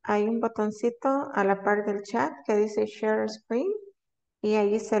button, hay un botoncito a la par del chat que dice share screen y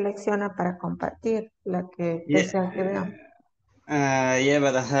ahí selecciona para compartir la que desea que vean. Yeah,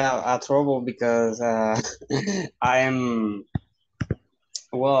 but I have a trouble because I am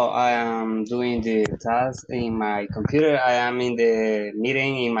doing the task in my computer. I am in the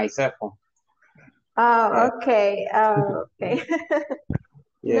meeting in my cell phone. Oh, okay. Oh, okay.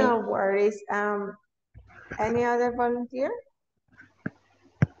 Yeah. No worries. Any other volunteer?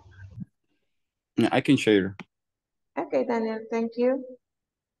 I can share. Okay, Daniel, thank you.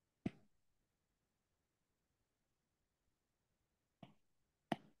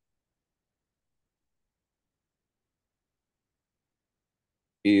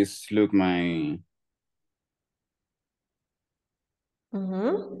 Is look my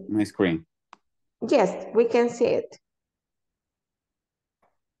my screen. Yes, we can see it.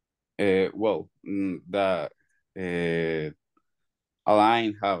 Well, the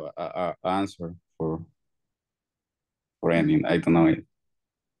Align have a answer for any. I don't know it.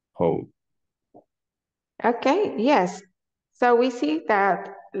 How Okay, yes. So we see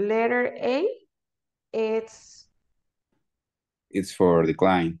that letter A, it's it's for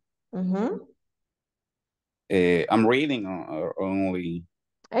decline. mm-hmm. I'm reading only.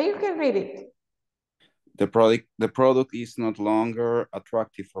 You can read it. The product is not longer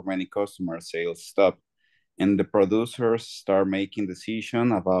attractive for many customers. Sales stop, and the producers start making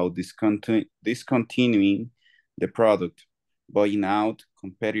decision about discontinuing the product, buying out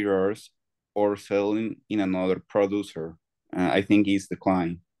competitors, or selling in another producer. I think it's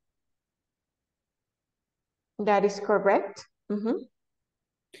decline. That is correct.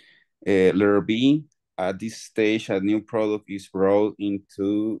 Letter B, at this stage, a new product is brought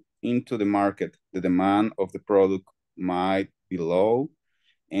into the market. The demand of the product might be low,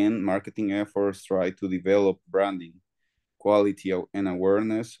 and marketing efforts try to develop branding, quality, and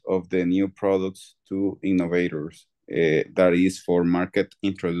awareness of the new products to innovators. That is for market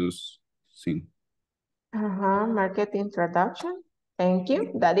introducing. Market introduction. Thank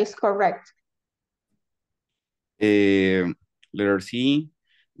you. That is correct. Letter C,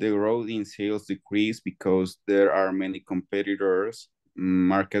 the growth in sales decreased because there are many competitors.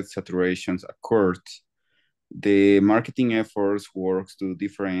 Market saturations occurred. The marketing efforts works to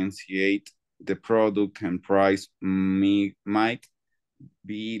differentiate the product, and price might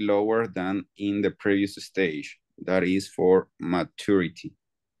be lower than in the previous stage. That is for maturity.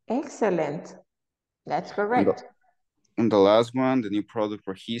 Excellent. That's correct. And the last one, the new product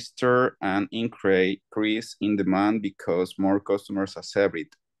register an increase in demand because more customers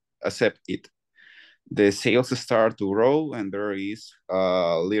accept it. The sales start to grow, and there is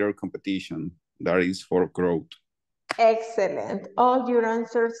little competition. That is for growth. Excellent. All your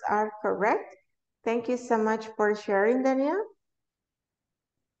answers are correct. Thank you so much for sharing, Daniel.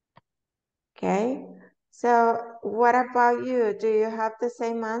 Okay. So what about you? Do you have the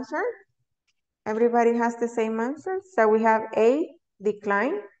same answer? Everybody has the same answer. So we have A,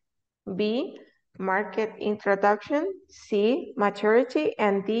 decline, B, market introduction, C, maturity,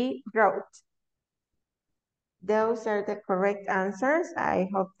 and D, growth. Those are the correct answers. I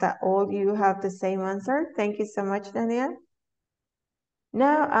hope that all you have the same answer. Thank you so much, Daniel.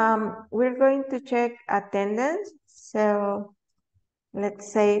 Now, we're going to check attendance. So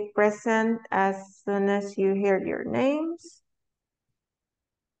let's say present as soon as you hear your names.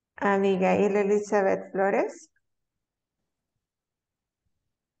 Abigail Elizabeth Flores.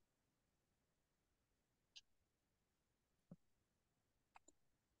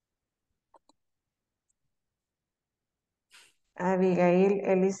 Abigail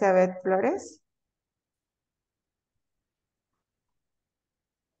Elizabeth Flores.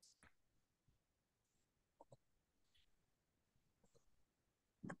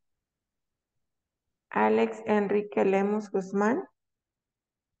 Alex Enrique Lemus Guzmán.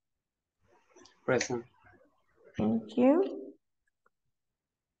 Present. Thank you.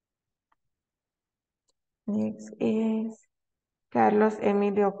 Next is Carlos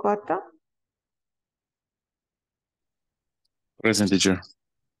Emilio Cotto. Present, teacher.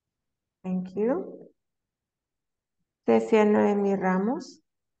 Thank you. Cecia Noemi Ramos.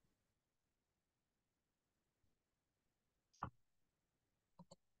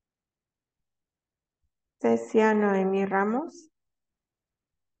 Cecia Noemi Ramos.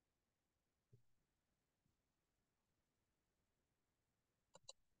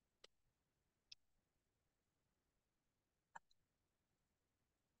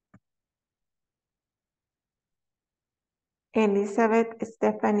 Elizabeth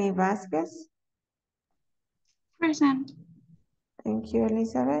Stephanie Vázquez. Present. Thank you,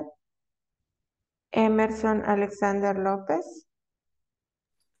 Elizabeth. Emerson Alexander López.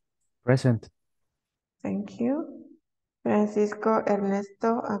 Present. Thank you. Francisco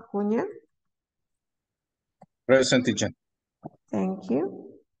Ernesto Acuña. Present, teacher. Thank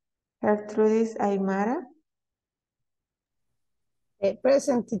you. Gertrudis Aymara.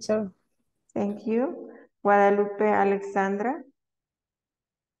 Present, teacher. Thank you. Guadalupe Alexandra.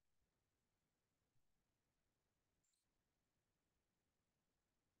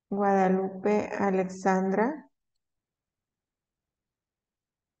 Guadalupe Alexandra.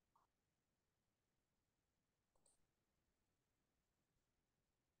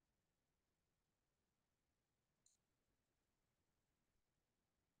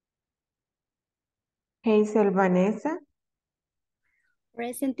 Hazel Vanessa.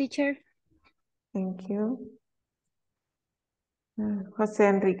 Present, teacher. Thank you. José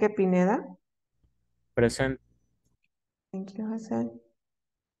Enrique Pineda. Present. Thank you, José.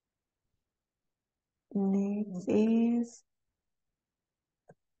 Next is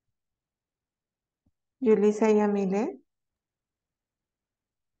Yulisa Yamile.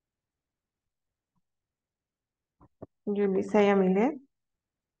 Yulisa Yamile.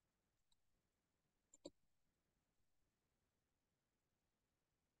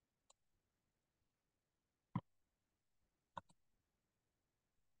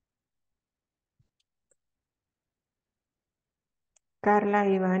 Carla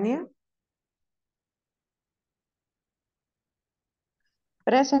Ivania.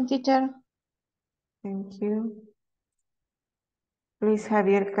 Present, teacher. Thank you. Luis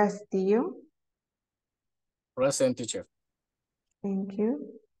Javier Castillo. Present, teacher. Thank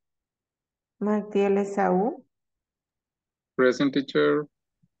you. Magdiel Esaú. Present, teacher.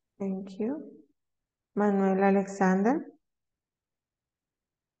 Thank you. Manuel Alexander.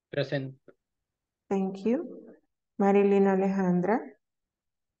 Present. Thank you. Marilyn Alejandra.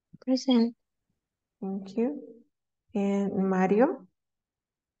 Present. Thank you. And Mario.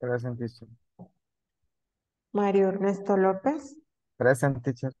 Present, teacher. Mario Ernesto López. Present,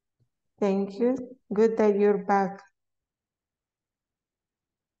 teacher. Thank you. Good that you're back.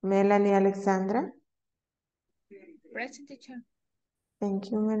 Melanie Alexandra. Present, teacher.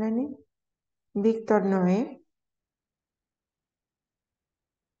 Thank you, Melanie. Víctor Noé.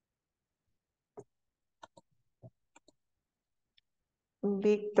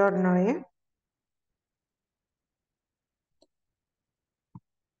 Víctor Noé.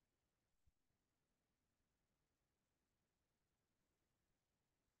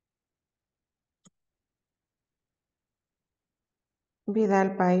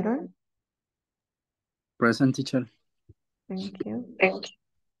 Vidal Byron. Present, teacher. Thank you.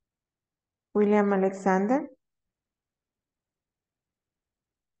 William Alexander.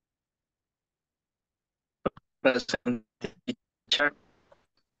 Present, teacher.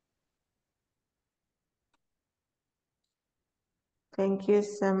 Thank you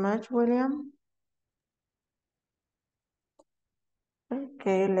so much, William.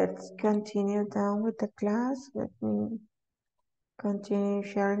 Okay, let's continue down with the class. Let me continue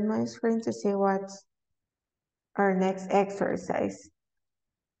sharing my screen to see what's our next exercise.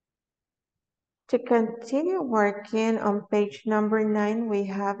 To continue working on page number 9, we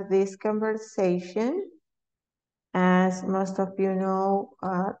have this conversation. As most of you know,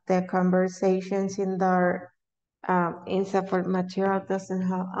 the conversations in the ISSSS material doesn't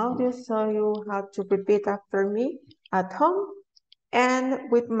have audio, so you have to repeat after me at home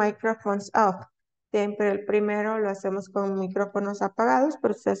and with microphones off. Siempre el primero lo hacemos con micrófonos apagados,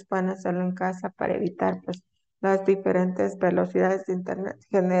 pero ustedes pueden hacerlo en casa para evitar pues, las diferentes velocidades de internet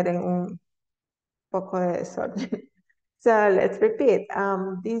generen un poco de desorden. So let's repeat.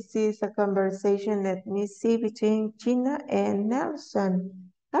 This is a conversation, let me see, between Gina and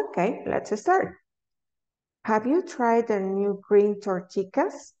Nelson. Okay, let's start. Have you tried the new green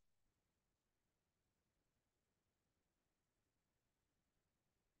tortillas?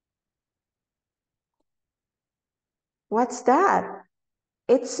 What's that?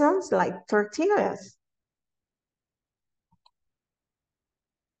 It sounds like tortillas.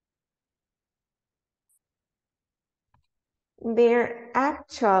 They're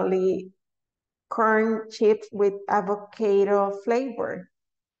actually corn chips with avocado flavor.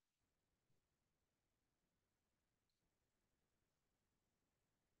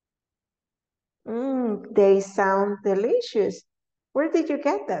 They sound delicious. Where did you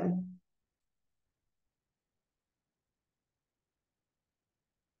get them?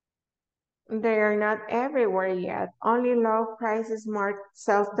 They are not everywhere yet. Only low prices market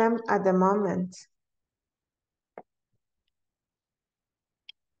sells them at the moment.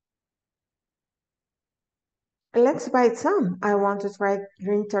 Let's buy some. I want to try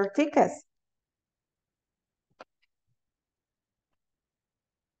green tortillas.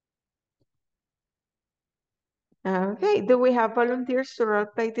 Okay, do we have volunteers to role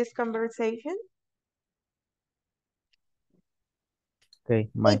play this conversation? Okay,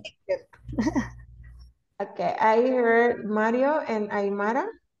 Mike. Okay, I heard Mario and Aymara.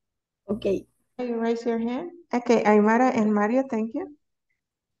 Okay. Can you raise your hand? Okay, Aymara and Mario, thank you.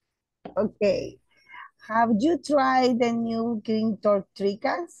 Okay. Have you tried the new green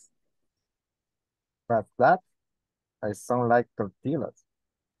tortillas? What's that? I sound like tortillas.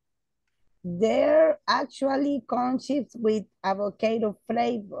 They're actually corn chips with avocado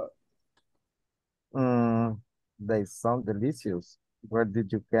flavor. They sound delicious. Where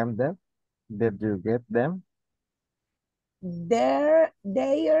did you get them? Did you get them? They're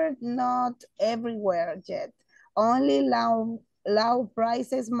not everywhere yet. Only low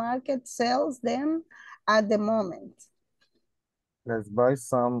prices market sells them at the moment. Let's buy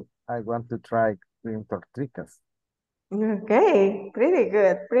some. I want to try green tortillas. Okay, pretty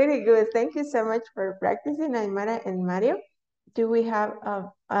good, pretty good. Thank you so much for practicing, Aymara and Mario. Do we have,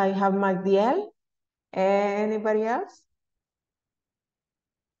 I have Magdiel. Anybody else?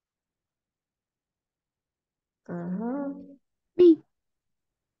 Me.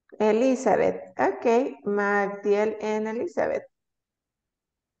 Elizabeth. Okay, Magdiel and Elizabeth.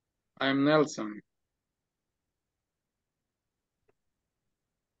 I'm Nelson.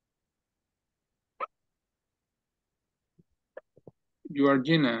 You are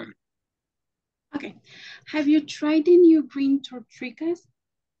Gina. Okay. Have you tried the new green tortillas?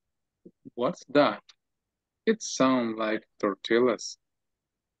 What's that? It sounds like tortillas.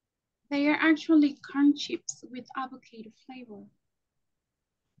 They are actually corn chips with avocado flavor.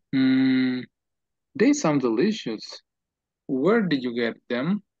 They sound delicious. Where did you get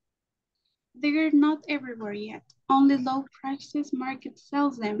them? They're not everywhere yet. Only low prices market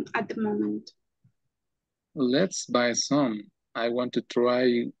sells them at the moment. Let's buy some. I want to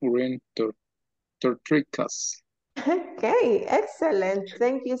try green tortillas. Okay, excellent.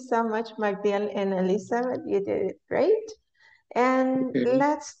 Thank you so much, Magdiel and Elizabeth. You did it great. And Okay.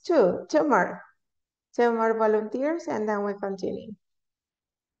 let's two more. Two more volunteers and then we continue.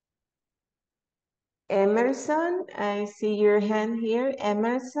 Emerson, I see your hand here.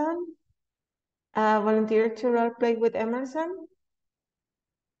 Emerson, volunteer to role play with Emerson.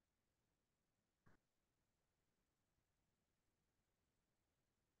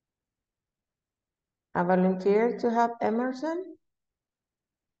 A volunteer to help Emerson.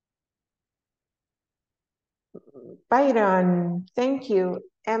 Byron, thank you.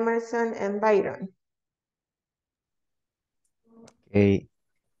 Emerson and Byron. Okay.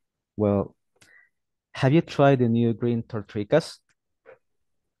 Well, have you tried the new green tortillas?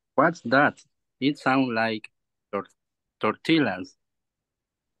 What's that? It sounds like tortillas.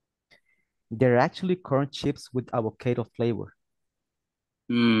 They're actually corn chips with avocado flavor.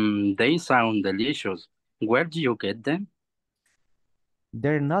 They sound delicious. Where do you get them?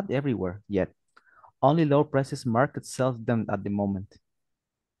 They're not everywhere yet. Only low prices market sells them at the moment.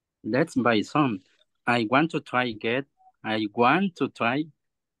 Let's buy some. I want to try green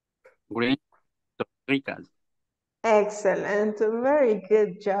tortillas. Excellent, very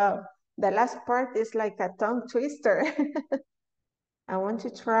good job. The last part is like a tongue twister. I want to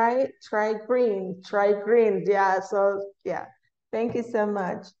try green. Yeah, so yeah, thank you so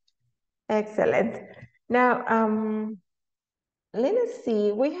much. Excellent. Now, let us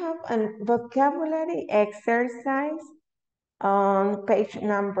see, we have a vocabulary exercise on page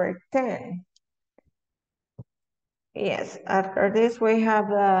number 10. Yes, after this we have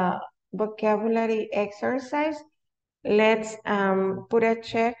the vocabulary exercise. Let's put a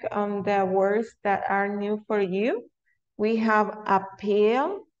check on the words that are new for you. We have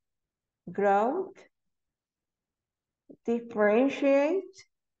appeal, growth, differentiate,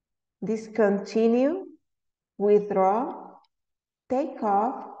 discontinue, withdraw, take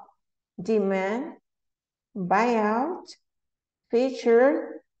off, demand, buyout,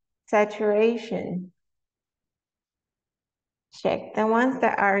 feature, saturation. Check the ones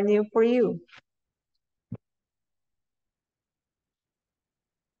that are new for you.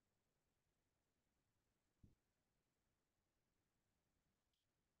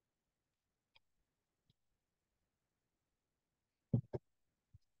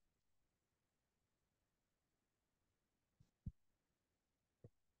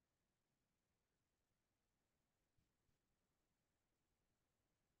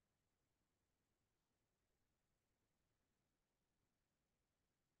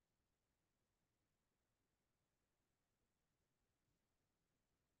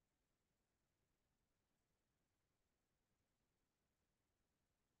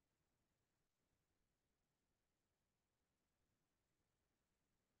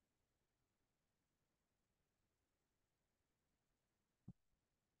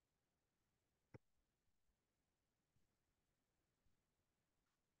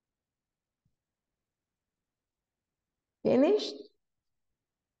 Finished?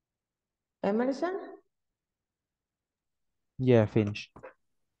 Emerson? Yeah, finished.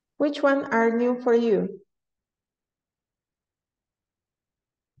 Which one are new for you?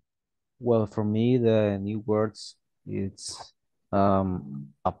 Well, for me, the new words, it's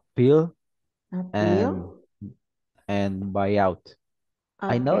appeal Appeal? and buyout.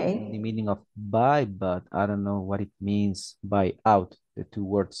 I know Okay. the meaning of buy, but I don't know what it means by out, the two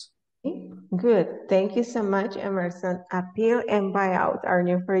words. Good. Thank you so much, Emerson. Appeal and buyout are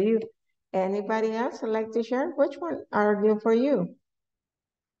new for you. Anybody else would like to share? Which one are new for you?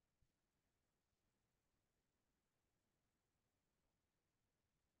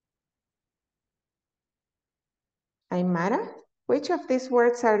 Aymara, which of these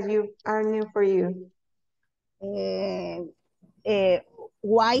words are new for you?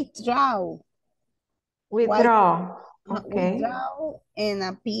 Withdraw. Withdraw. Okay. Withdraw and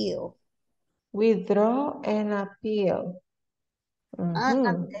appeal. Withdraw and appeal.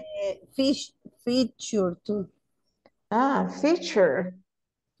 And feature too. Feature.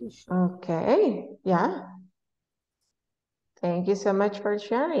 Okay. Yeah. Thank you so much for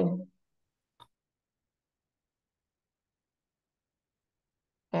sharing.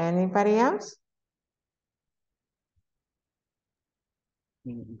 Anybody else?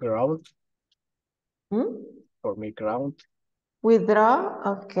 Ground. Hmm? For me, ground.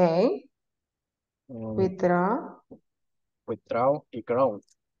 Withdraw. Okay. Withdraw. Withdraw y ground.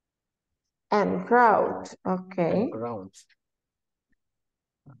 And crowd. Okay. And ground.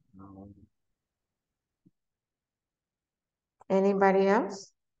 Anybody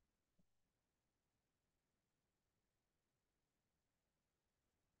else?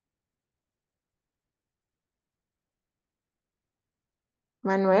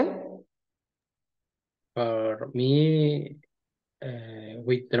 Manuel? For me,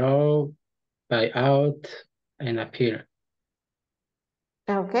 withdraw, buyout, and appeal.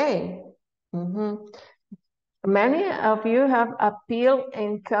 Okay. Many of you have appeal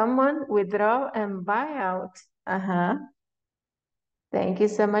in common, withdraw and buyout. Thank you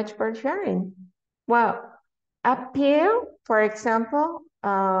so much for sharing. Well, appeal, for example,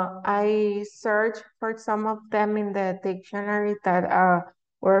 I searched for some of them in the dictionary that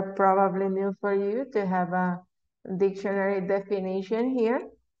were probably new for you to have a dictionary definition here.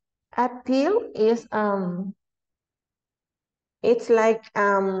 Appeal is it's like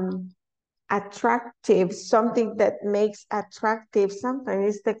attractive, something that makes attractive.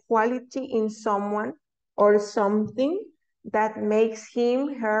 Sometimes it's the quality in someone or something that makes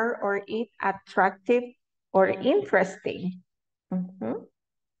him, her, or it attractive or interesting.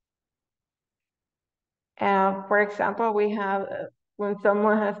 For example, we have when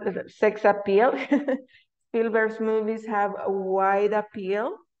someone has sex appeal, Spielberg's movies have a wide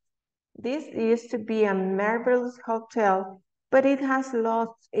appeal. This used to be a marvelous hotel, but it has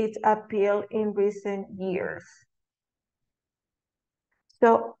lost its appeal in recent years.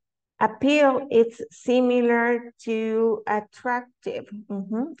 So appeal is similar to attractive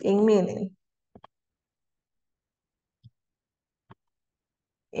in meaning.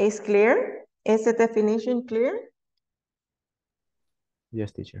 Is clear? Is the definition clear?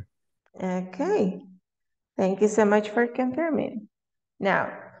 Yes, teacher. Okay. Thank you so much for confirming.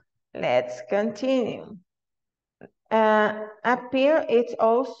 Now, let's continue. Appeal is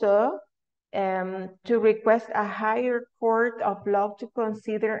also to request a higher court of law to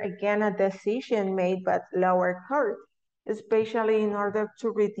consider again a decision made by lower court, especially in order to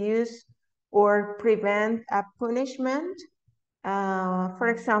reduce or prevent a punishment. For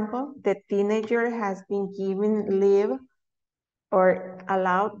example, the teenager has been given leave or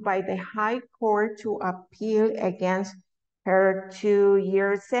allowed by the High Court to appeal against her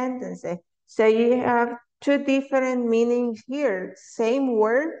 2-year sentence. So you have two different meanings here. Same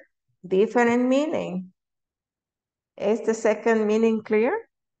word, different meaning. Is the second meaning clear?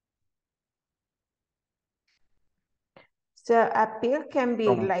 So appeal can be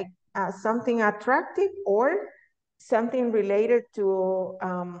like something attractive or something related to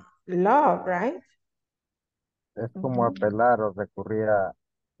love, right? Es como apelar o recurrir a,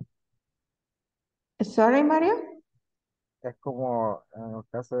 Sorry, Mario? es como, en el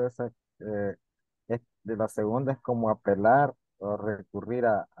caso de esa, de la segunda es como apelar o recurrir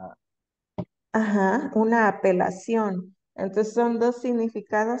a. Ajá, una apelación. Entonces son dos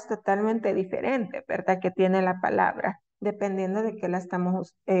significados totalmente diferentes, ¿verdad? Que tiene la palabra, dependiendo de qué la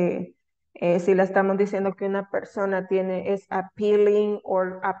estamos, si la estamos diciendo que una persona es appealing o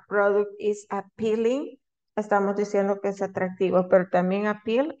a product is appealing, estamos diciendo que es atractivo, pero también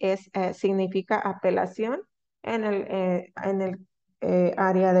appeal significa apelación en el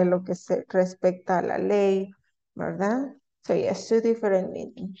área de lo que se respecta a la ley, ¿verdad? So yes, two different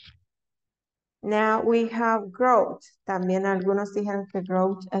meanings. Now we have growth. También algunos dijeron que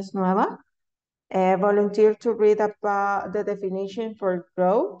growth es nueva. Volunteer to read about the definition for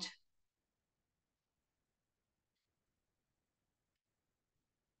growth.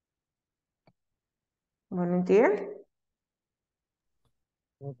 Volunteer.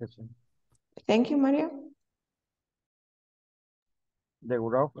 Thank you, Maria. The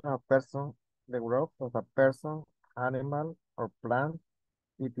growth of a person, animal, or plant,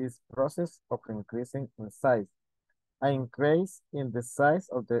 it is process of increasing in size. An increase in the size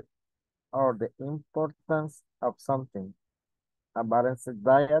of the importance of something. A balanced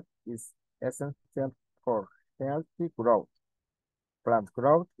diet is essential for healthy growth. Plant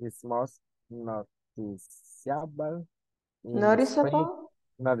growth is most noticeable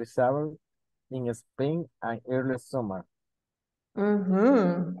in spring and early summer.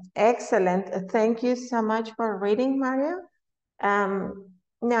 Excellent. Thank you so much for reading, Maria.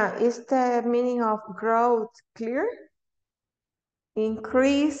 Now, is the meaning of growth clear?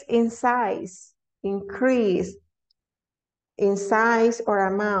 Increase in size. Increase in size or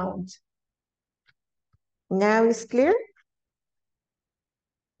amount. Now it's clear?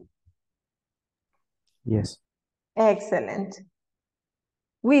 Yes. Excellent.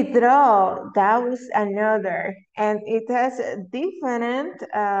 Withdraw, that was another, and it has a different,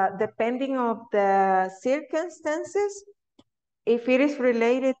 depending on the circumstances. If it is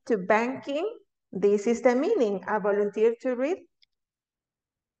related to banking, this is the meaning. I volunteer to read.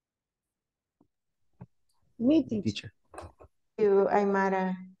 Me, teacher. You,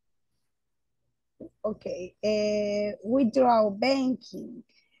 Aymara. Okay. Withdraw banking.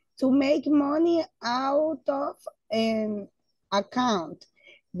 To make money out of an account.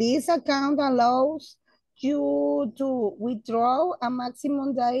 This account allows you to withdraw a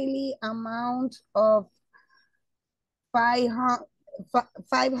maximum daily amount of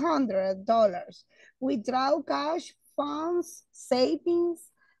 $500. Withdraw cash funds,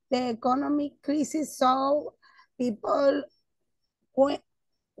 savings. The economic crisis saw people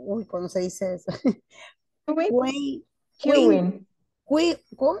 ¿cómo se dice eso?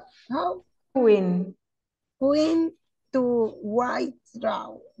 Queen to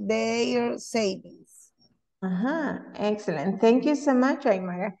withdraw their savings. Excellent. Thank you so much,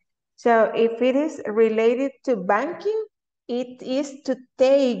 Aymara. So if it is related to banking, it is to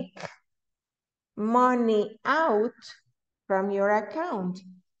take money out from your account.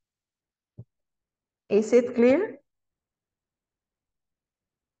 Is it clear?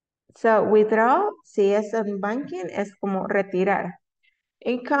 So withdraw, si es en banking, es como retirar.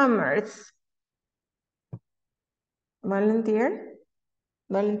 In commerce, volunteer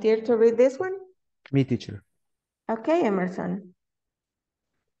to read this one? Me, teacher. Okay, Emerson.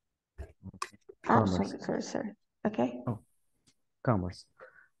 Commerce. Sorry. Okay. Commerce.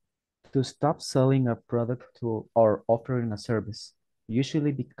 To stop selling a product to or offering a service,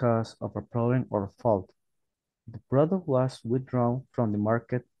 usually because of a problem or fault. The product was withdrawn from the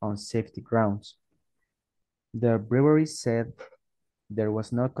market on safety grounds. The brewery said there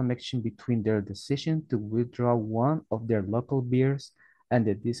was no connection between their decision to withdraw one of their local beers and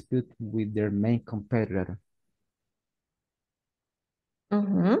the dispute with their main competitor.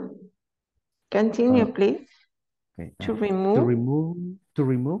 Continue, please. Okay. To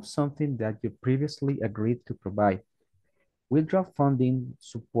remove something that you previously agreed to provide. Withdraw funding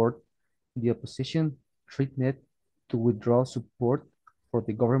support. The opposition threatened to withdraw support for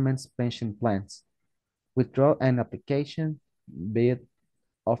the government's pension plans. Withdraw an application, bid,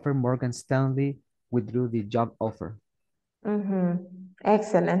 offer. Morgan Stanley withdrew the job offer.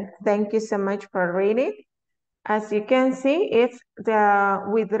 Excellent. Thank you so much for reading. As you can see, it's the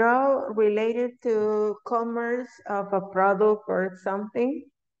withdrawal related to commerce of a product or something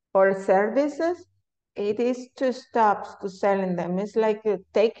or services. It is to stop to selling them. It's like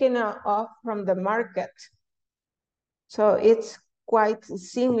taking it off from the market. So it's quite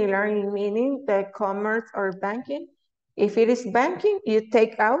similar in meaning the commerce or banking. If it is banking, you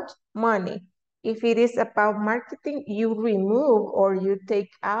take out money. If it is about marketing, you remove or you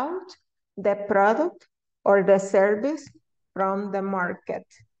take out the product or the service from the market.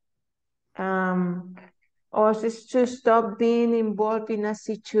 Also, is to stop being involved in a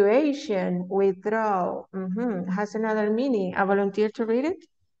situation, withdraw. Has another meaning. A volunteer to read it?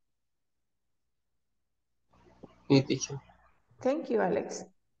 Me, teacher. Thank you, Alex.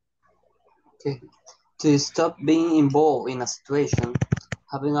 Okay. To stop being involved in a situation,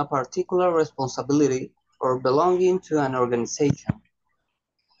 having a particular responsibility or belonging to an organization.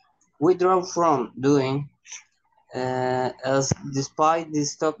 Withdraw from doing, as despite the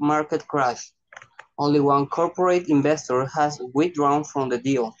stock market crash, only one corporate investor has withdrawn from the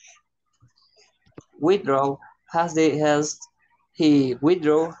deal. He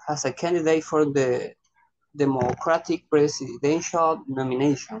withdrew as a candidate for the Democratic presidential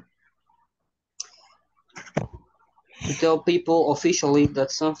nomination. To tell people officially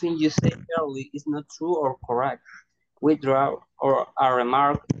that something you say early is not true or correct. Withdraw or a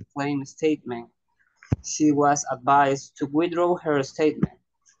remark, claim statement. She was advised to withdraw her statement.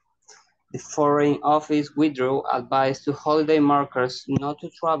 The Foreign Office withdrew advice to holiday makers not to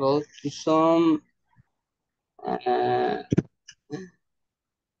travel to some I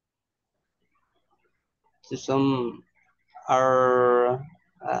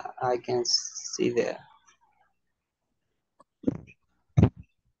can see there.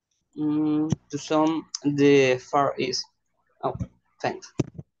 To some the Far East. Oh, thanks.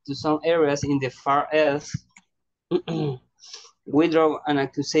 To some areas in the Far East. Withdraw an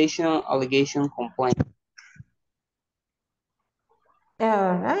accusation, allegation, complaint.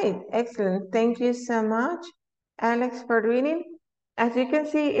 All right, excellent. Thank you so much, Alex, for reading. As you can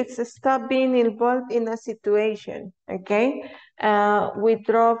see, it's a stop being involved in a situation, okay?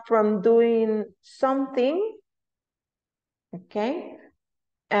 Withdraw from doing something, okay?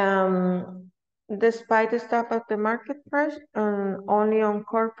 Despite the stop of the market price, only on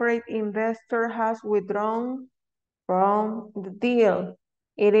corporate investor has withdrawn from the deal.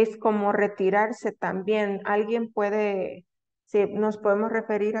 It is como retirarse también. Alguien puede, sí, nos podemos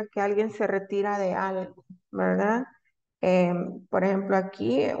referir a que alguien se retira de algo, ¿verdad? Por ejemplo,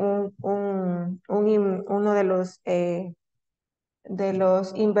 aquí uno de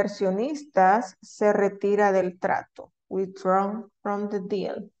los inversionistas se retira del trato. Withdrawn from the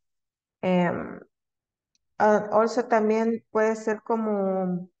deal. Also también puede ser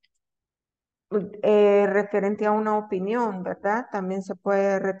como referente a una opinión, ¿verdad? También se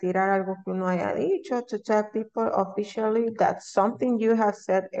puede retirar algo que uno haya dicho. To tell people officially that something you have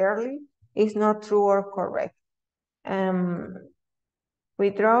said early is not true or correct.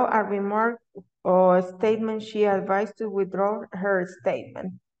 Withdraw a remark or a statement. She advised to withdraw her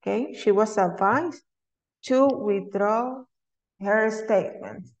statement. Okay, she was advised to withdraw her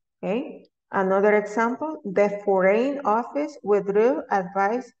statement. Okay, another example, the Foreign Office withdrew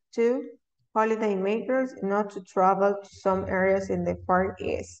advice to holiday makers not to travel to some areas in the Far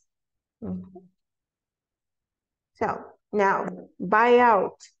East. So now,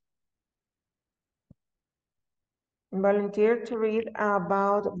 buyout. Volunteer to read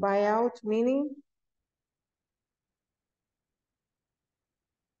about buyout meaning?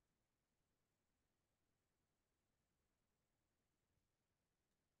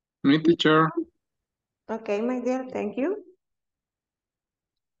 Me, teacher. Okay, my dear, thank you.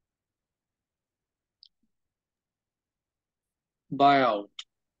 Buyout.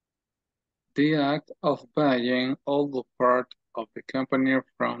 The act of buying all the part of the company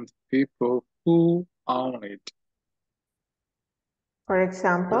from the people who own it. For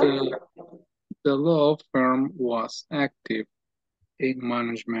example? The law firm was active in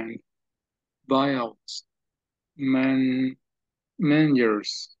management, buyouts, mergers,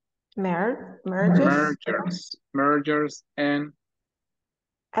 and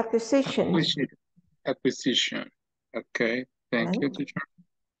acquisition. Okay, thank you, teacher.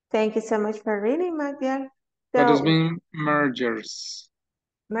 Thank you so much for reading, Magdiel. What does mean mergers?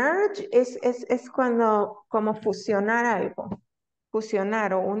 Merge es cuando, como fusionar algo,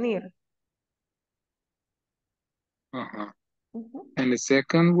 fusionar o unir. And the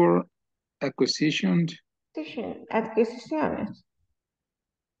second word, acquisition. Adquisiciones.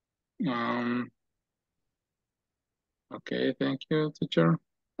 Okay, thank you, teacher.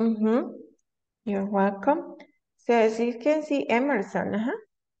 Mm-hmm. You're welcome. So as you can see, Emerson,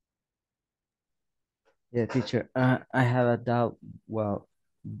 Yeah, teacher, I have a doubt. Well,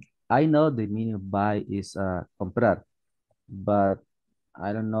 I know the meaning of buy is comprar, but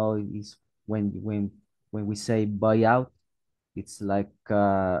I don't know if it's when we say buy out, it's like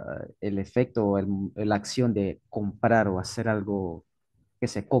el efecto o la acción de comprar o hacer algo que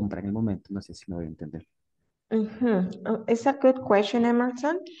se compra en el momento. No sé si me voy a entender. It's a good question,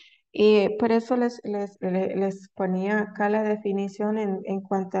 Emerson. Y por eso les ponía acá la definición en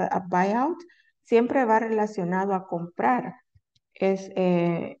cuanto a buyout. Siempre va relacionado a comprar.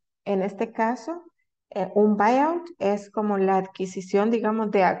 En este caso, un buyout es como la adquisición,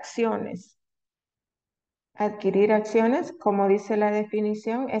 digamos, de acciones. Adquirir acciones, como dice la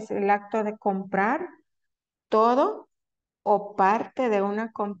definición, es el acto de comprar todo o parte de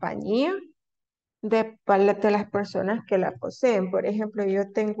una compañía de las personas que la poseen. Por ejemplo,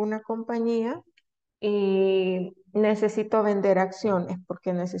 yo tengo una compañía y necesito vender acciones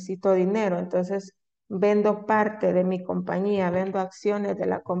porque necesito dinero. Entonces, vendo parte de mi compañía, vendo acciones de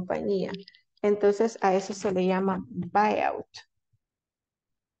la compañía. Entonces, a eso se le llama buyout.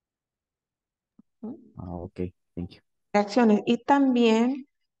 Ok, thank you. Acciones. Y también,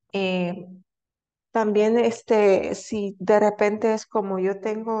 si de repente es como yo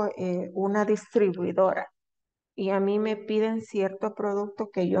tengo una distribuidora y a mí me piden cierto producto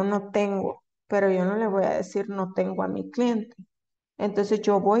que yo no tengo, pero yo no le voy a decir no tengo a mi cliente. Entonces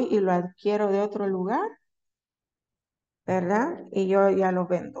yo voy y lo adquiero de otro lugar, ¿verdad? Y yo ya lo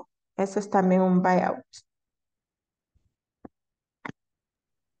vendo. Eso es también un buyout.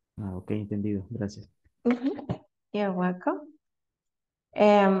 Ok, entendido. Gracias. You're welcome.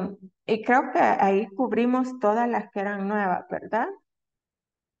 Y creo que ahí cubrimos todas las que eran nuevas, ¿verdad?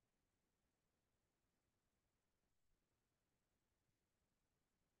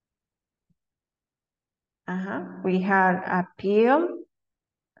 Ajá. We had appeal.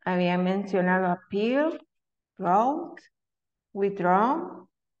 Había mencionado appeal, float, withdraw,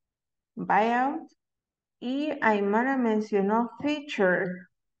 buyout. Y Aymara mencionó feature.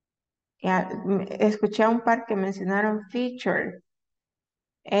 Ya, escuché a un par que mencionaron feature.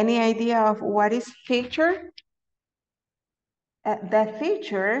 Any idea of what is feature? The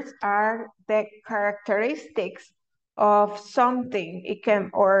features are the characteristics of something. It can,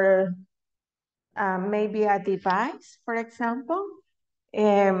 or maybe a device, for example.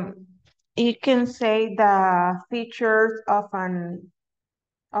 You can say the features of a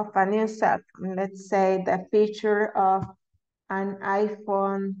new cell phone. Let's say the feature of an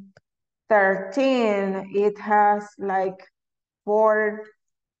iPhone 13. It has like 4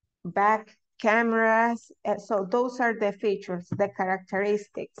 back cameras. So those are the features, the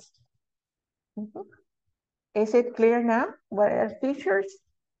characteristics. Is it clear now? What are features?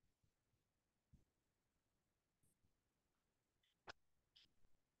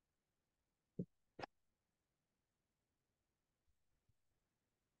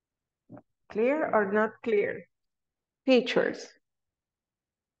 Clear or not clear? Features.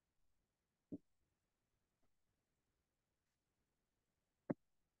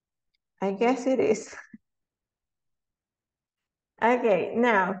 I guess it is. Okay,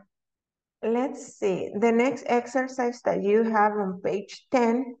 now let's see. The next exercise that you have on page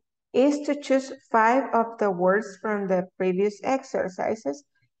 10 is to choose 5 of the words from the previous exercises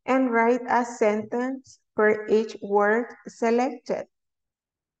and write a sentence for each word selected.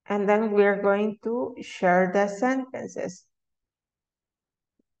 And then we're going to share the sentences.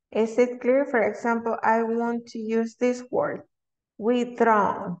 Is it clear? For example, I want to use this word,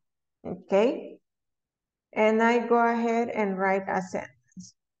 withdraw, okay? And I go ahead and write a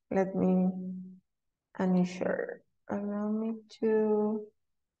sentence. Let me ensure. Allow me to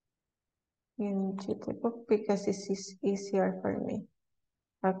into the book because this is easier for me.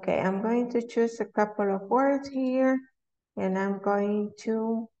 Okay, I'm going to choose a couple of words here and I'm going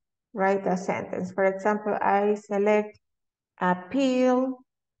to write a sentence. For example, I select appeal,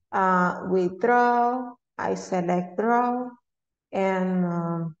 withdraw, I select draw,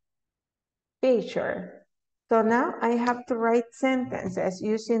 and feature. So now I have to write sentences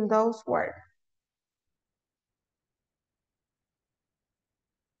using those words.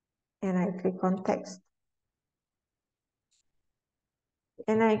 And I click on text.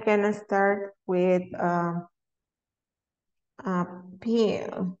 And I can start with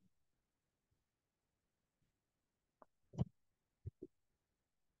appeal.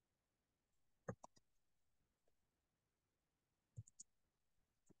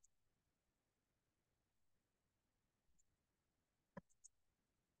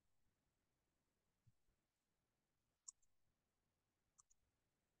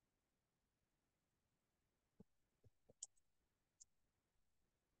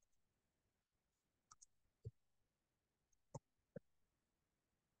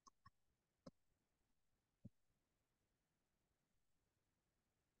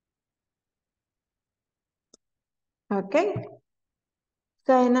 Okay.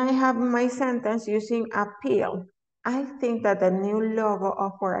 So and I have my sentence using appeal. I think that the new logo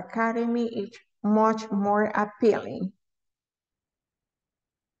of our academy is much more appealing.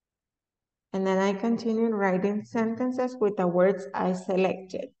 And then I continue writing sentences with the words I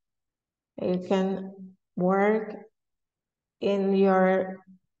selected. You can work in your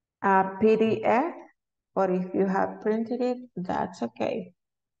PDF, or if you have printed it, that's okay.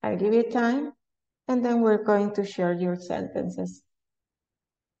 I'll give you time, and then we're going to share your sentences.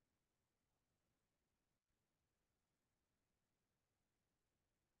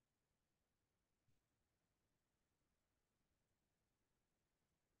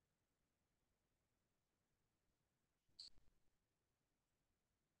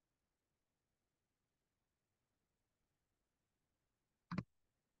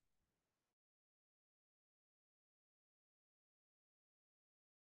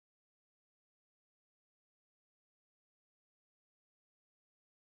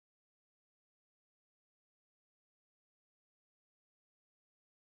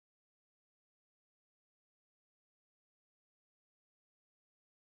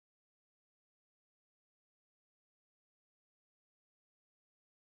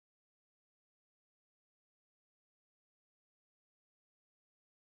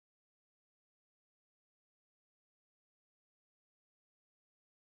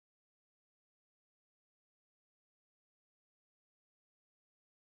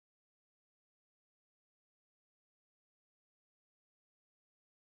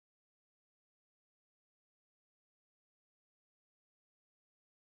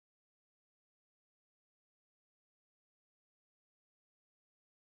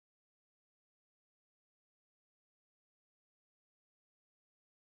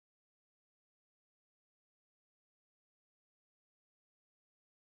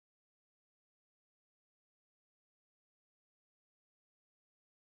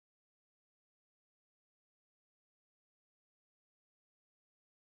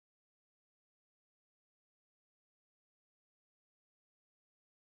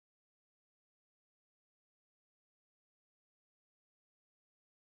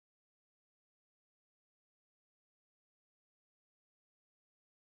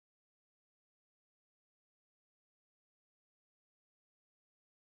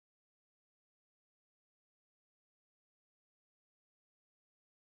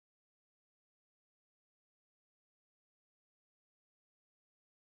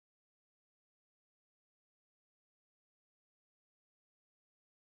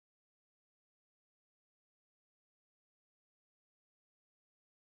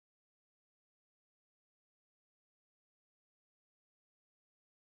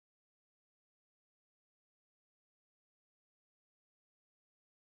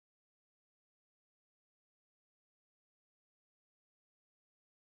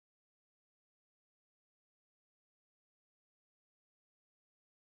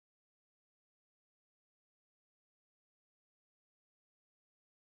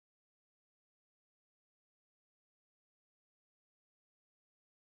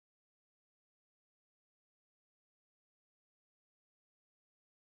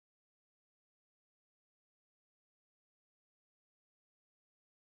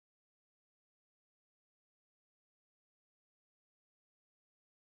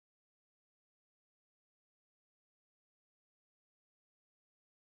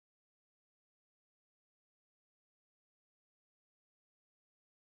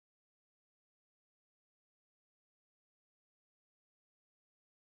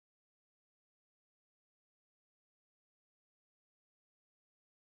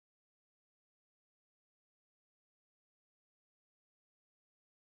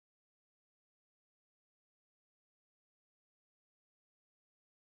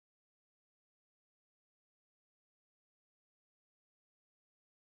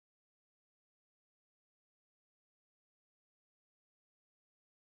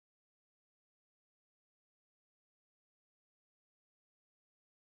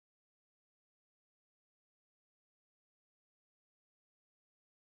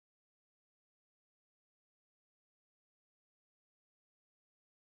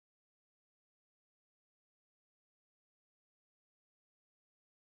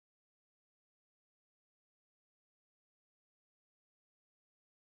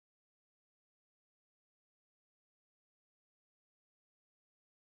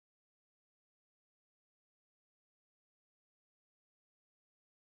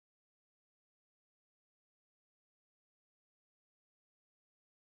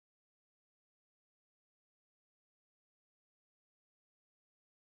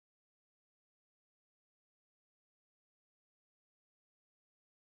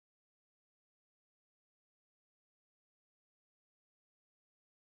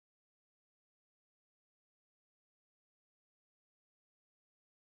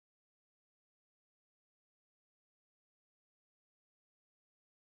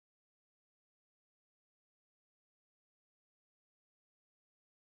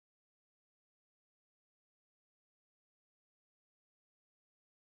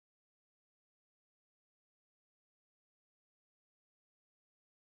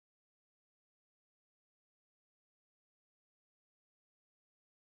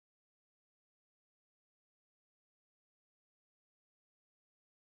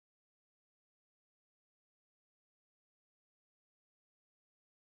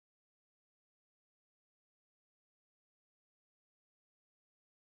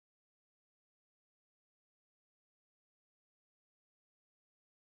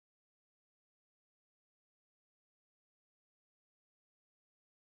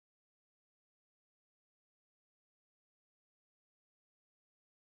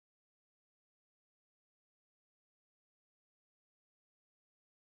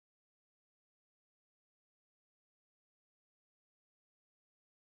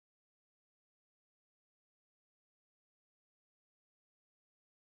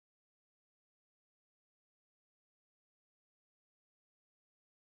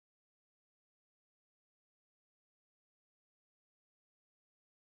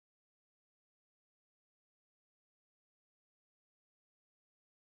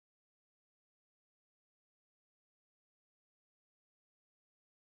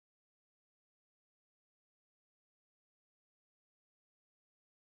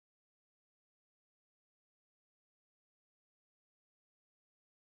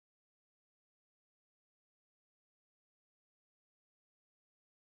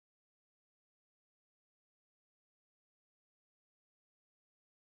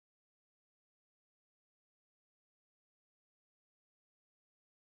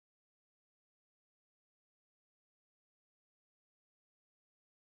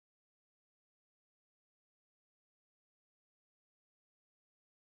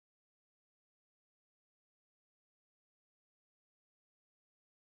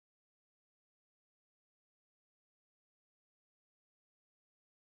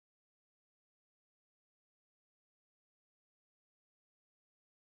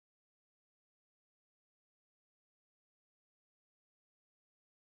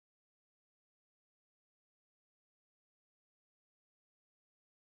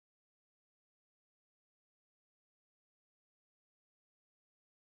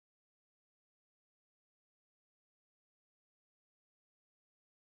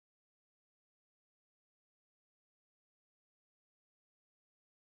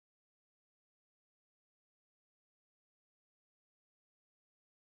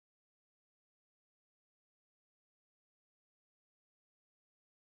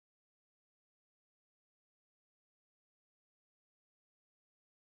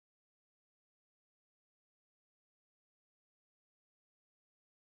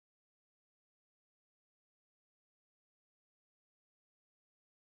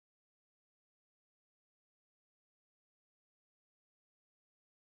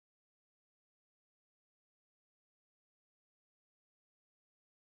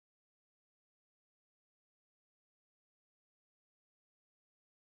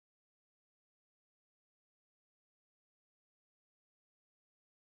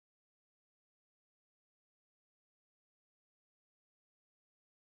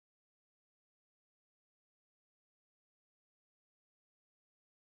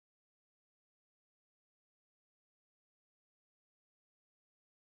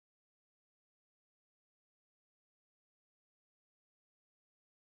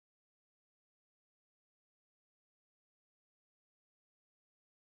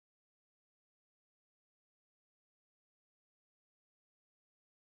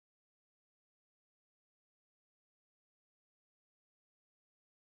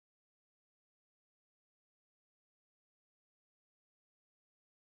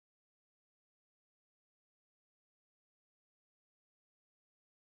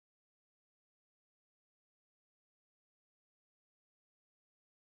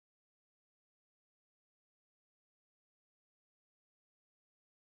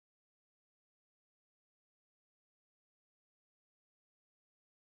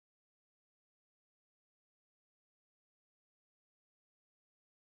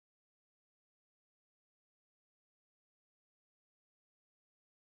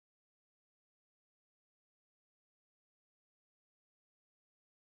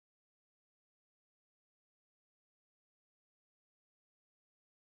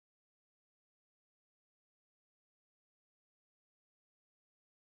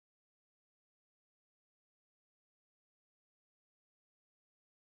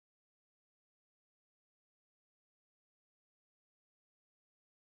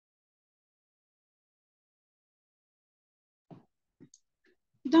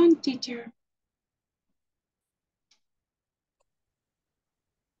 Don't, teacher.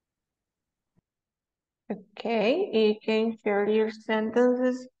 Okay, you can share your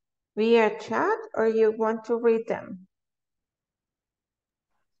sentences via chat or you want to read them.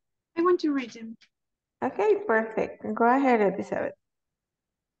 I want to read them. Okay, perfect. Go ahead, Elizabeth.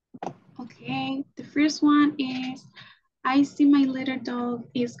 Okay, the first one is, I see my little dog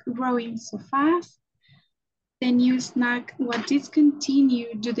is growing so fast. The new snack was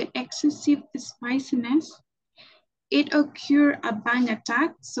discontinued due to excessive spiciness. It occurred a bank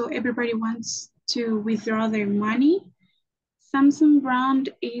attack, so everybody wants to withdraw their money. Samsung brand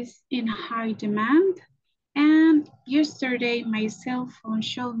is in high demand. And yesterday, my cell phone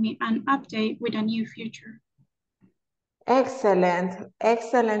showed me an update with a new feature. Excellent.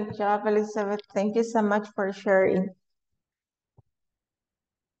 Excellent job, Elizabeth. Thank you so much for sharing.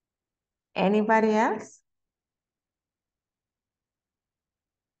 Anybody else?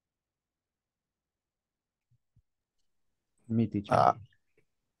 Me, teacher.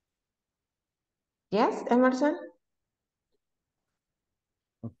 Yes, Emerson?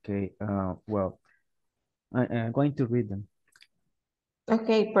 Okay, well, I'm going to read them.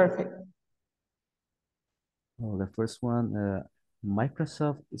 Okay, perfect. Well, the first one,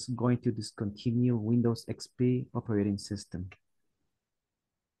 Microsoft is going to discontinue Windows XP operating system.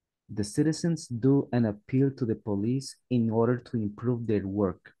 The citizens do an appeal to the police in order to improve their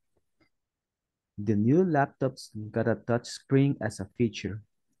work. The new laptops got a touch screen as a feature.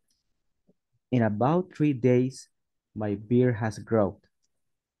 In about 3 days, my beard has grown.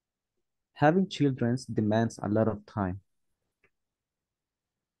 Having children demands a lot of time.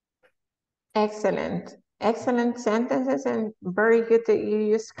 Excellent. Excellent sentences and very good that you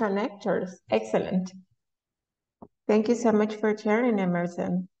use connectors. Excellent. Thank you so much for sharing,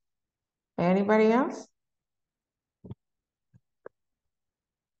 Emerson. Anybody else?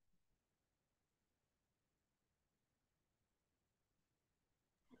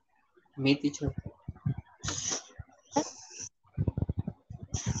 Me, teacher.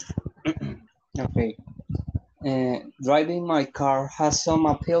 Okay. Driving my car has some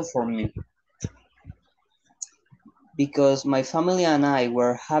appeal for me because my family and I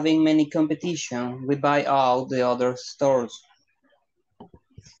were having many competition. We buy out the other stores.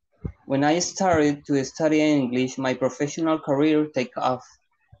 When I started to study English, my professional career take off.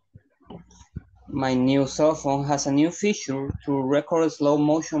 My new cell phone has a new feature to record slow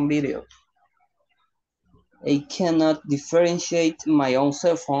motion videos. I cannot differentiate my own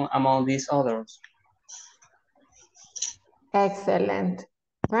cell phone among these others. Excellent.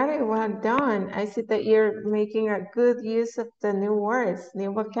 Very well done. I see that you're making a good use of the new words,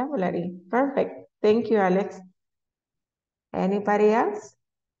 new vocabulary. Perfect. Thank you, Alex. Anybody else?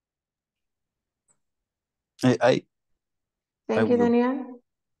 I Thank you, will. Daniel.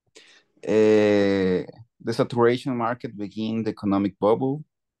 The saturation market begin the economic bubble.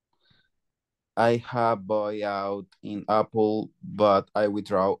 I have buy out in Apple, but I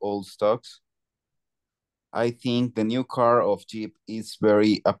withdraw all stocks. I think the new car of Jeep is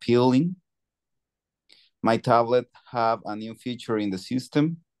very appealing. My tablet have a new feature in the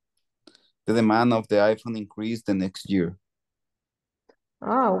system. The demand of the iPhone increased the next year.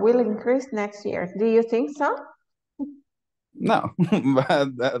 Oh, will increase next year. Do you think so? No,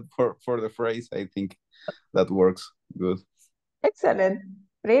 but for the phrase, I think that works good. Excellent.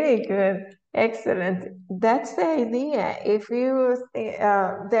 Really good. Excellent. That's the idea. If you,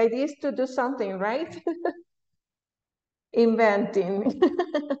 the idea is to do something, right? Inventing.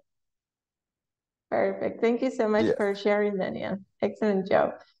 Perfect. Thank you so much for sharing, Daniel. Excellent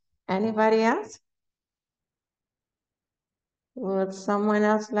job. Anybody else? Would someone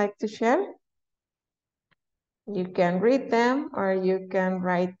else like to share? You can read them or you can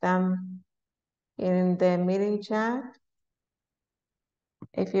write them in the meeting chat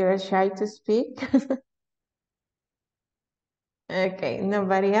if you're shy to speak. Okay,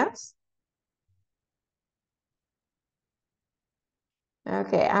 nobody else?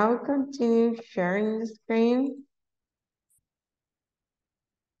 Okay, I will continue sharing the screen.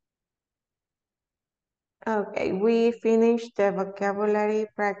 Okay, we finished the vocabulary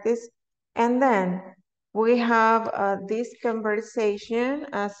practice and then we have this conversation.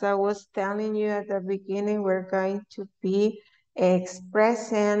 As I was telling you at the beginning, we're going to be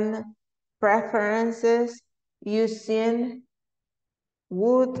expressing preferences using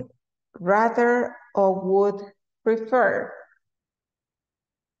would, rather, or would prefer.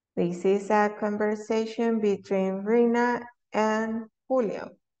 This is a conversation between Rina and Julio.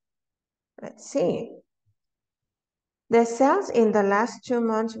 Let's see. The sales in the last 2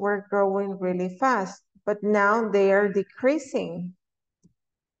 months were growing really fast, but now they are decreasing.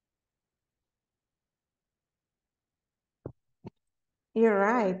 You're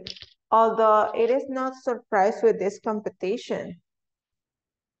right. Although it is not surprise with this competition.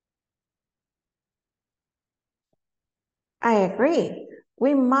 I agree.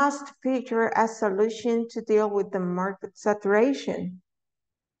 We must feature a solution to deal with the market saturation.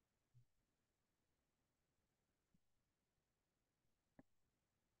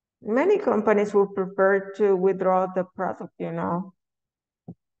 Many companies would prefer to withdraw the product, you know.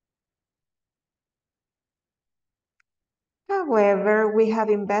 However, we have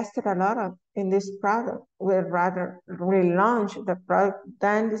invested a lot in this product. We'd rather relaunch the product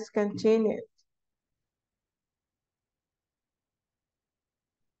than discontinue it.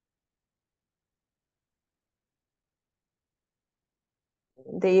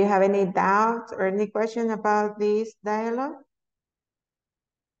 Do you have any doubts or any question about this dialogue?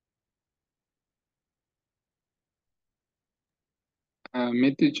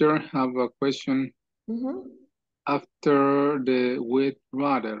 My teacher have a question. After the with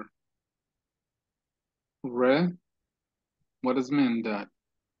rather, what does mean that?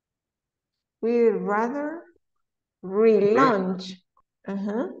 We'd rather relaunch.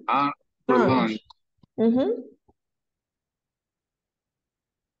 Relaunch.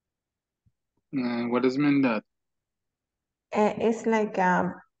 What does mean that? It's like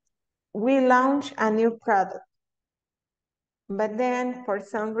we launch a new product, but then for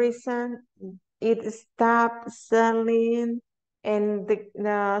some reason it stopped selling and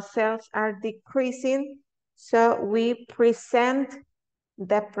the sales are decreasing. So we present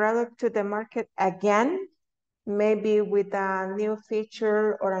the product to the market again, maybe with a new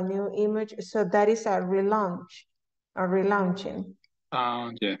feature or a new image. So that is a relaunch, a relaunching.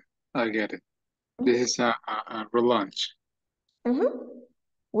 Yeah, I get it. This is a relaunch.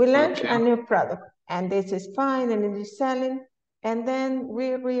 We launch a new product and this is fine and it is selling. And then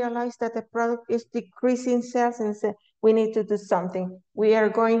we realize that the product is decreasing sales and say, we need to do something. We are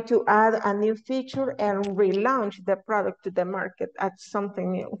going to add a new feature and relaunch the product to the market, add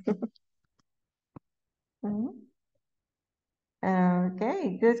something new.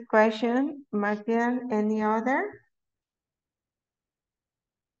 Okay, good question. Martial, any other?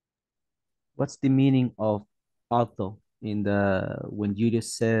 What's the meaning of alto in the when you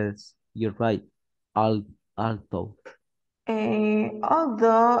just says you're right, alto?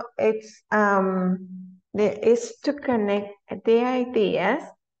 Although it's to connect the ideas,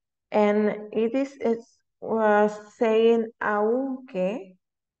 and it was saying aunque.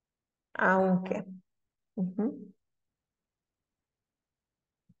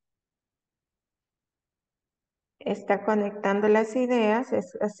 Está conectando las ideas,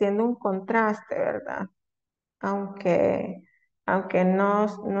 es haciendo un contraste, ¿verdad? Aunque no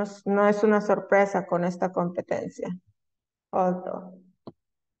es una sorpresa con esta competencia. Although.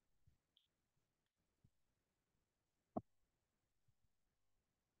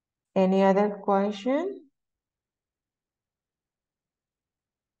 Any other question?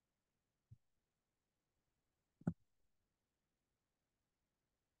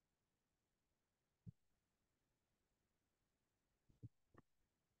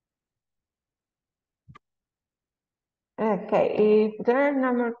 Okay, if there are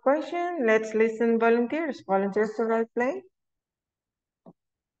no more questions, let's listen volunteers. Volunteers to role play.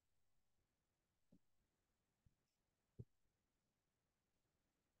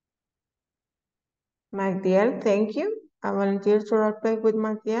 Magdiel, thank you. A volunteer to role play with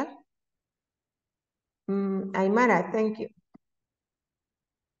Magdiel. Aymara, thank you.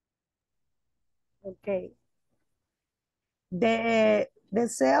 Okay. The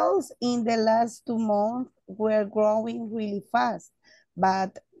sales in the last 2 months were growing really fast,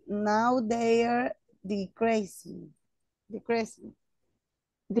 but now they are decreasing.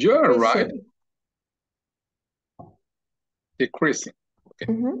 You're right. Decreasing.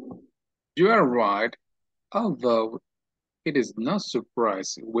 Okay. You are right, although it is not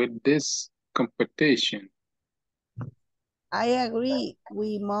surprising with this competition. I agree.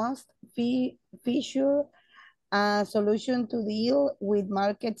 We must feature a solution to deal with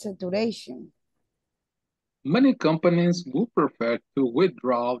market saturation. Many companies would prefer to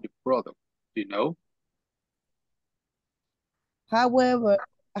withdraw the product, you know. However,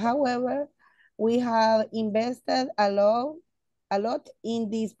 we have invested a lot in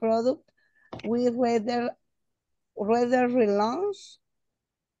this product. We rather relaunch.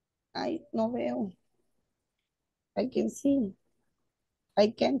 I no veo. I can't see.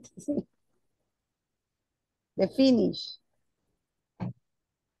 The finish.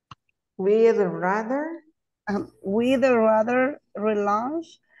 We'd rather relaunch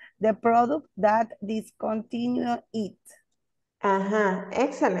the product that discontinue it.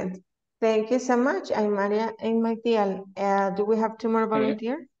 Excellent. Thank you so much. I'm Maria and Magdiel. Do we have two more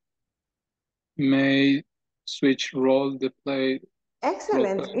volunteers? May switch role the play.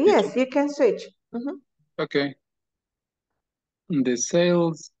 Excellent. Yes, you can switch. Okay. The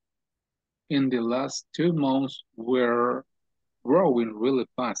sales in the last 2 months were growing really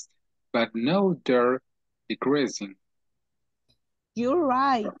fast, but now they're decreasing. You're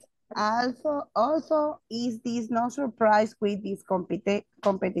right. Also, is this no surprise with this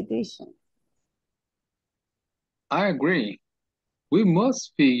competition? I agree. We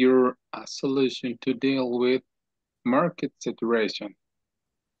must figure a solution to deal with market saturation.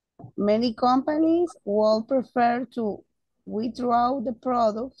 Many companies will prefer to withdraw the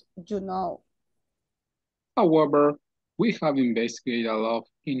product, However, we have investigated a lot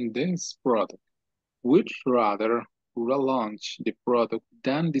in this product. We'd rather relaunch the product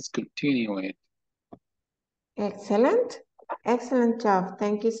than discontinue it. Excellent. Excellent job.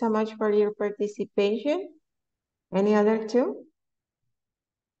 Thank you so much for your participation. Any other two?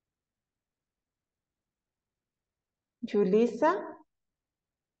 Julissa?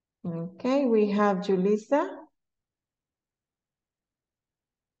 Okay, we have Julissa.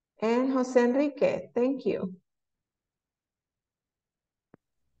 And Jose Enrique, thank you.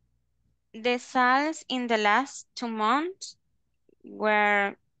 The sales in the last 2 months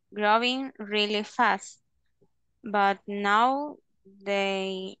were growing really fast, but now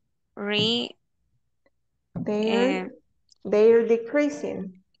they're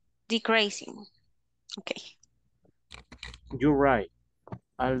decreasing. Decreasing. Okay. You're right,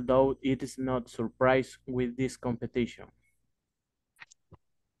 although it is not surprise with this competition.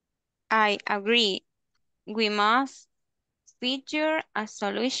 I agree. We must feature a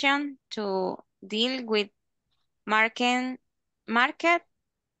solution to deal with market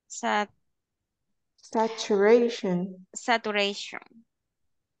saturation.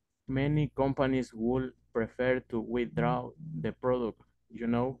 Many companies would prefer to withdraw the product,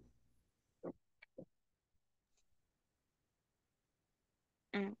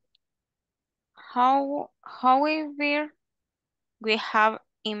 However, we have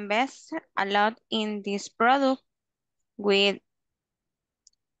invested a lot in this product. We'd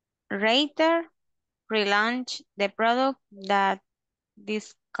rather relaunch the product than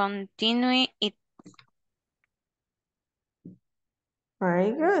discontinue it.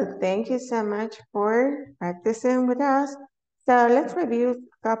 Very good. Thank you so much for practicing with us. So let's review a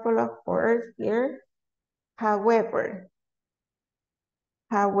couple of words here. However,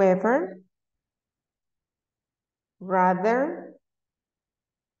 rather,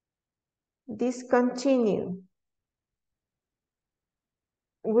 discontinue.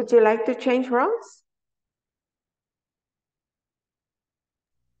 Would you like to change roles?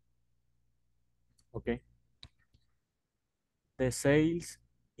 Okay. The sales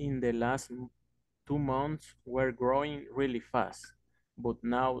in the last 2 months were growing really fast, but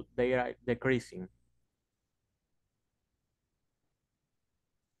now they are decreasing.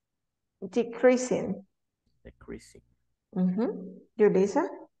 Decreasing. Julissa?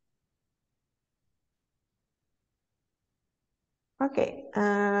 Okay,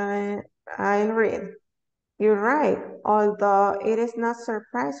 I'll read. You're right, although it is not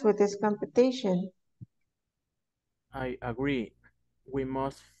surprise with this competition. I agree. We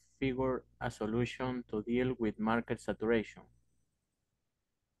must figure a solution to deal with market saturation.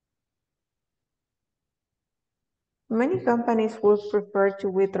 Many companies would prefer to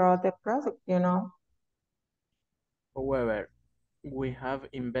withdraw the product, However, we have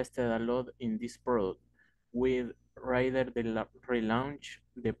invested a lot in this product. We'd rather relaunch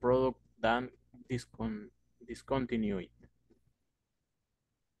the product than discontinue it.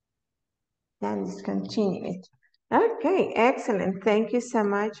 Okay, excellent. Thank you so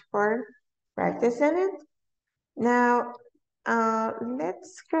much for practicing it. Now,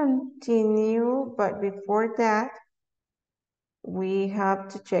 let's continue, but before that, we have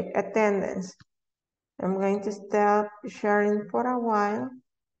to check attendance. I'm going to stop sharing for a while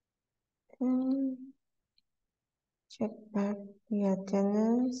and check back the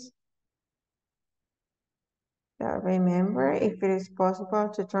attendance. So remember, if it is possible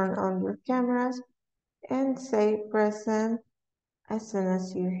to turn on your cameras and say present as soon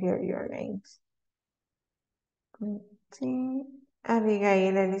as you hear your names.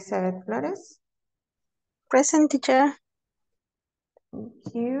 Abigail Elizabeth Flores. Present, teacher.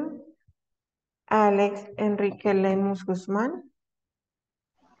 Thank you. Alex Enrique Lemus Guzmán.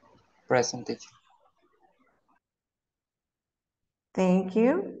 Present, teacher. Thank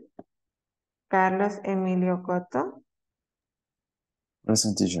you. Carlos Emilio Cotto.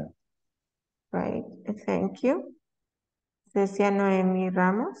 Present, teacher. Right, thank you. Cecia Noemi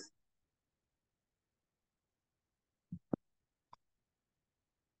Ramos.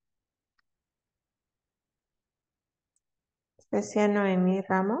 Decía Noemí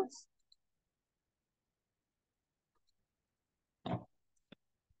Ramos.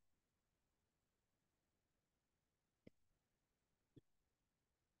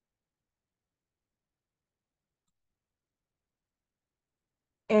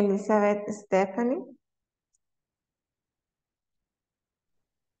 Elizabeth Stephanie.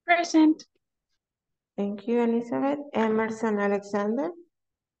 Present. Thank you, Elizabeth. Emerson Alexander.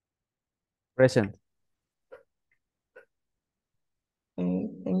 Present. Okay,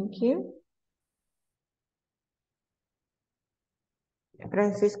 thank you.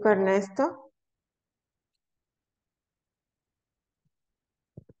 Francisco Ernesto.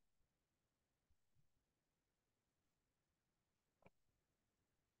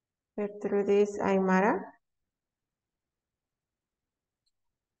 Gertrudis Aymara.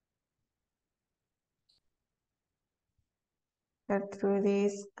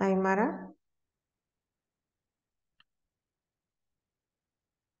 Gertrudis Aymara.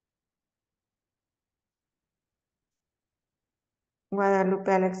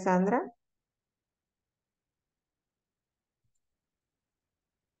 Guadalupe Alexandra.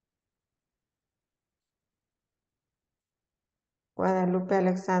 Guadalupe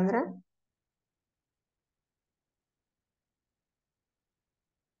Alexandra.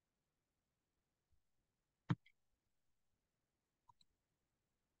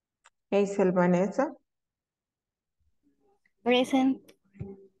 Hazel Vanessa. Present.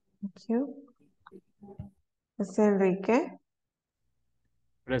 Thank you. José Enrique.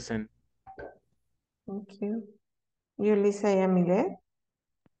 Present. Thank you. Yulisa Yamilet.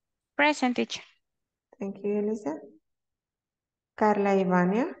 Present, teacher. Thank you, Yulisa. Carla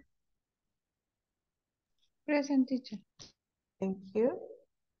Ivania. Present, teacher. Thank you.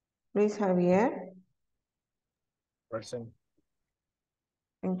 Luis Javier. Present.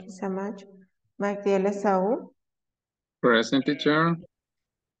 Thank you so much. Magdiela Saúl. Present, teacher.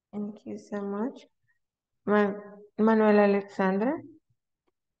 Thank you so much. Manuel Alexandra.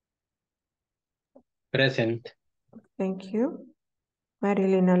 Present. Thank you.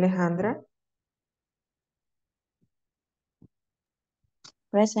 Marilyn Alejandra.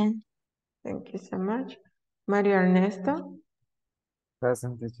 Present. Thank you so much. Mario Ernesto.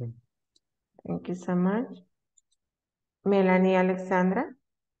 Present, teacher. Thank you so much. Melanie Alexandra.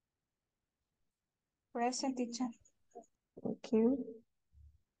 Present, teacher. Thank you.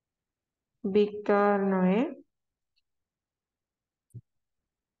 Víctor Noé.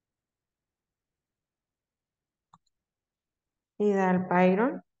 Idal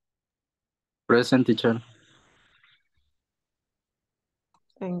Byron. Present, teacher.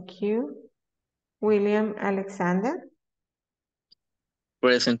 Thank you. William Alexander.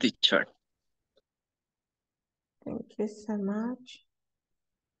 Present, teacher. Thank you so much.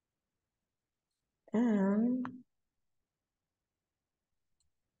 And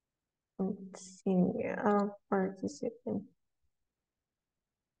let's see, participant.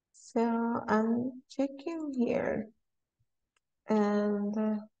 So I'm checking here. And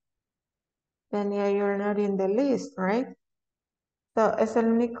Daniel, you're not in the list, right? So, ¿es el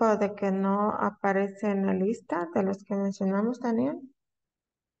único de que no aparece en la lista de los que mencionamos, Daniel?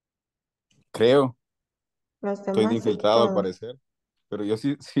 Creo. Los Estoy demás de sí infiltrado al todos. parecer. Pero yo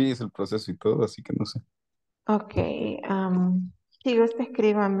sí hice el proceso y todo, así que no sé. Ok, si usted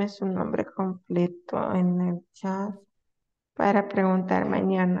escríbame su nombre completo en el chat para preguntar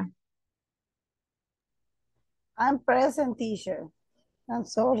mañana. I'm present, teacher. I'm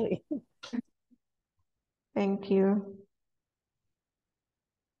sorry. Thank you.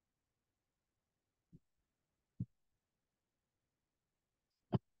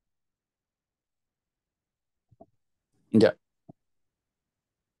 Ya.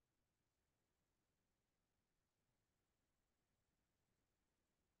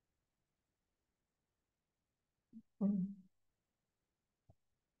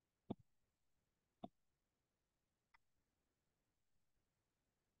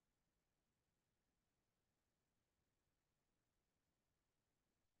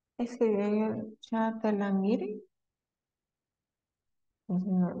 Escribí en el chat de la Miri.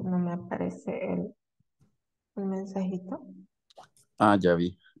 No me aparece el mensajito. Ah, ya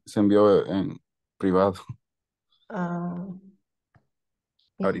vi. Se envió en privado Ah,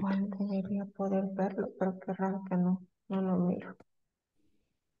 ahorita. igual debería poder verlo, pero qué raro que no lo miro.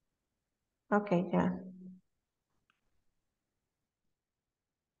 Ok, ya.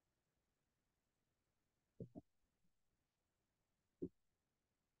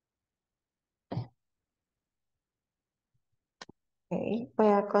 Ok, voy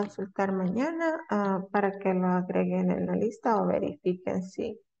a consultar mañana para que lo agreguen en la lista o verifiquen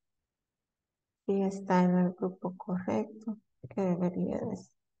si está en el grupo correcto. que debería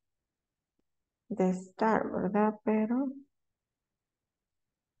de estar, ¿verdad? Pero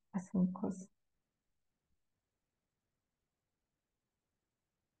hacen cosas.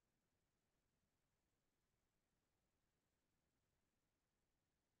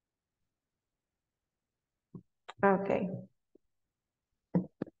 Okay.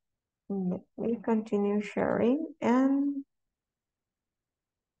 Let me continue sharing and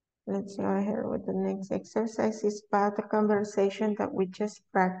let's go ahead with the next exercise. It's about the conversation that we just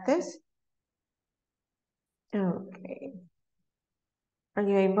practiced. Okay. Are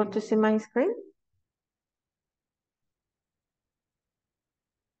you able to see my screen?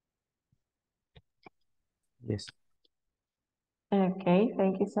 Yes. Okay,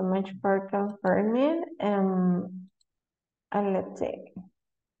 thank you so much for confirming. And let's see.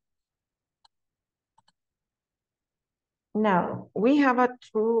 Now, we have a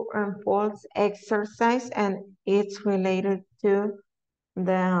true and false exercise, and it's related to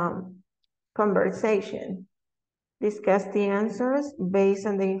the conversation. Discuss the answers based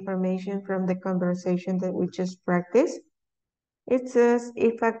on the information from the conversation that we just practiced. It says,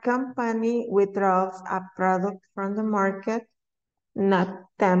 if a company withdraws a product from the market, not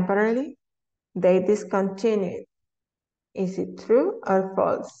temporarily, they discontinue it. Is it true or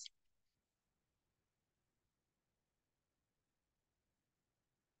false?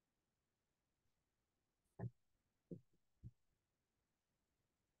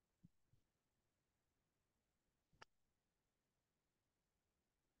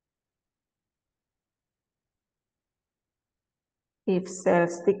 If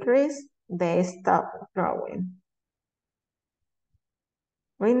sales decrease, they stop growing.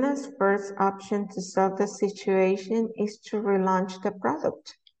 Rina's first option to solve the situation is to relaunch the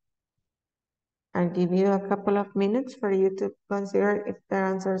product. I'll give you a couple of minutes for you to consider if the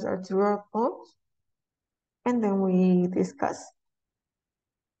answers are true or false, and then we discuss.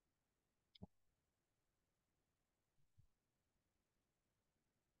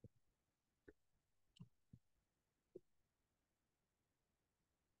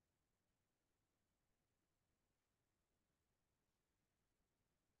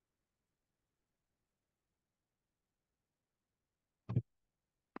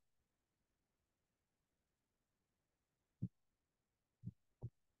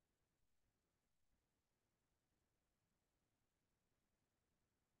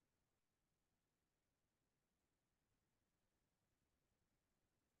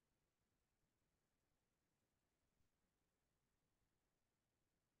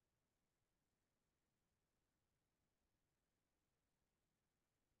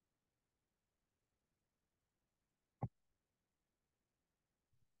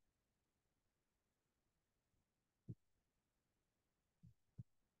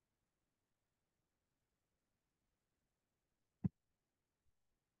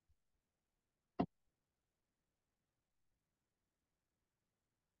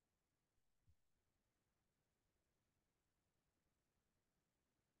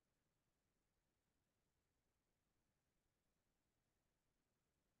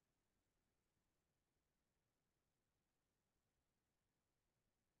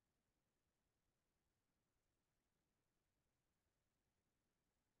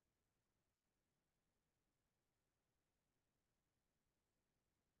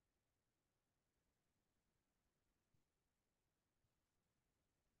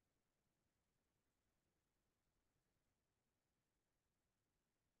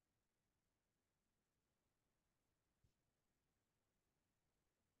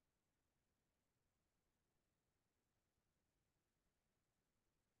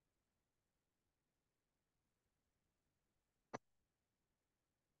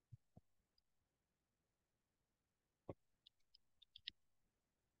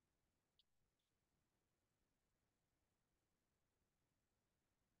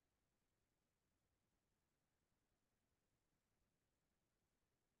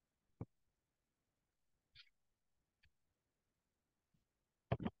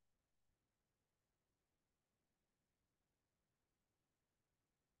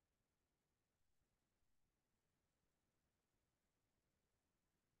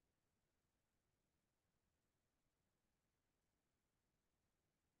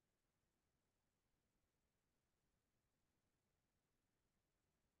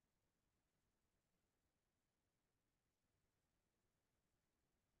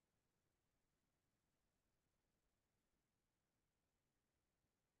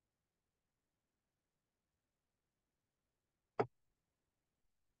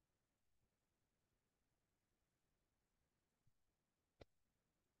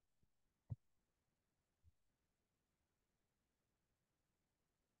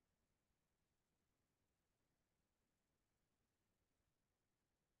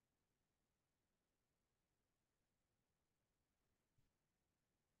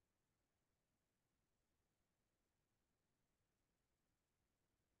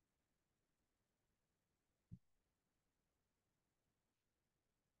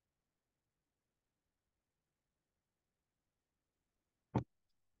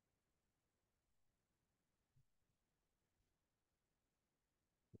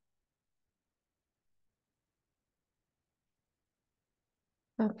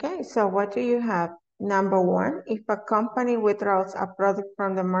 Okay, so what do you have? Number one, if a company withdraws a product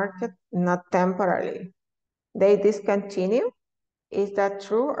from the market, not temporarily, they discontinue. Is that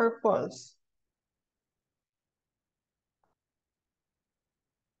true or false?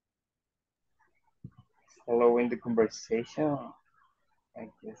 Following the conversation, I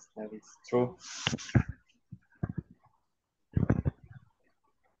guess that is true.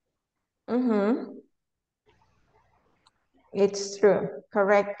 Mm-hmm. It's true.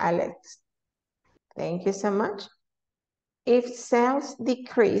 Correct, Alex. Thank you so much. If sales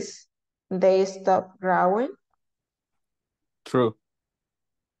decrease, they stop growing. True.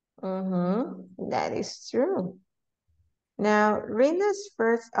 Mm-hmm. That is true. Now, Rena's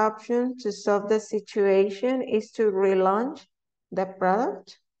first option to solve the situation is to relaunch the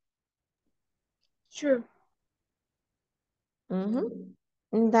product. True.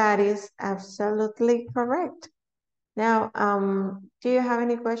 Mm-hmm. That is absolutely correct. Now, do you have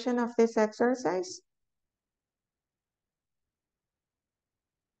any question of this exercise?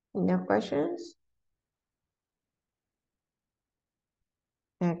 No questions?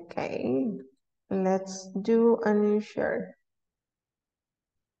 Okay, let's do a new share.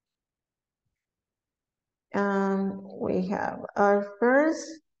 We have our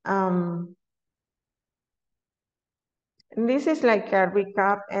first, this is like a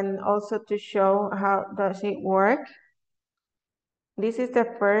recap and also to show how does it work. This is the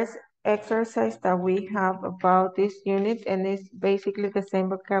first exercise that we have about this unit, and it's basically the same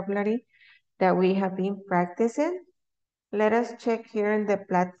vocabulary that we have been practicing. Let us check here in the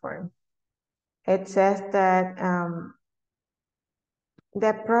platform. It says that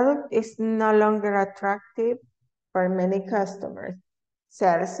the product is no longer attractive for many customers.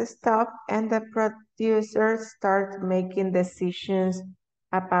 Sales stop and the producers start making decisions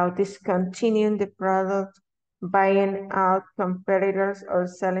about discontinuing the product, buying out competitors, or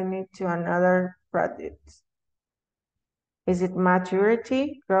selling it to another product. Is it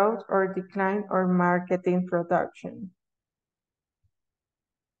maturity, growth, or decline, or market introduction?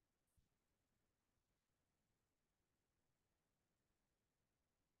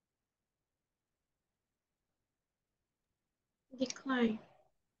 Decline.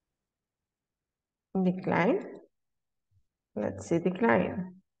 Decline. Let's see,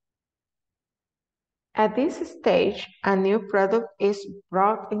 decline. At this stage, a new product is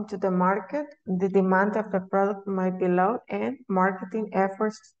brought into the market. The demand of the product might be low, and marketing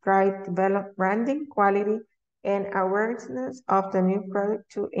efforts try to develop branding, quality, and awareness of the new product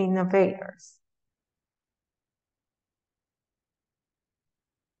to innovators.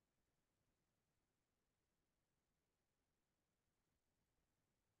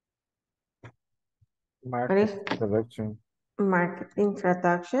 Market introduction. Market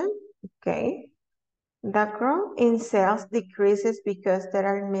introduction, okay. The growth in sales decreases because there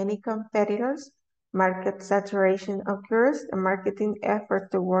are many competitors. Market saturation occurs. The marketing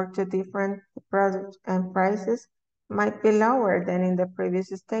effort to work to different products and prices might be lower than in the previous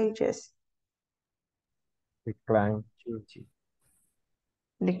stages. Decline.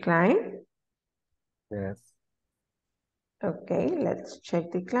 Decline? Yes. Okay, let's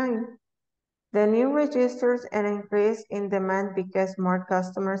check decline. The new registers an increase in demand because more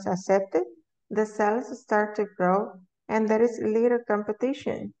customers accept it. The sales start to grow and there is little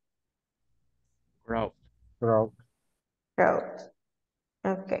competition. Growth. Growth. Growth.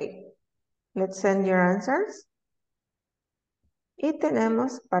 Okay, let's send your answers. Y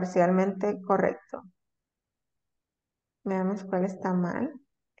tenemos parcialmente correcto. Veamos cuál está mal.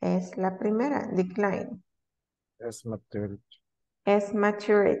 Es la primera, decline. Es maturity. Es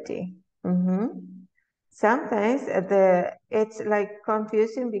maturity. Sometimes it's like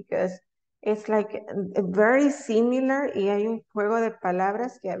confusing because it's like very similar y hay un juego de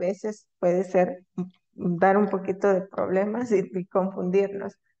palabras que a veces puede ser dar un poquito de problemas y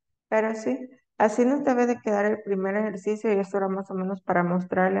confundirnos. Pero sí, así nos debe de quedar el primer ejercicio y esto era más o menos para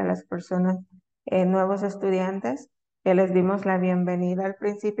mostrarle a las personas, nuevos estudiantes, que les dimos la bienvenida al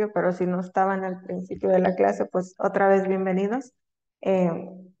principio, pero si no estaban al principio de la clase, pues otra vez bienvenidos.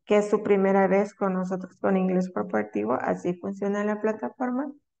 Que es su primera vez con nosotros con Inglés Corporativo, así funciona la plataforma.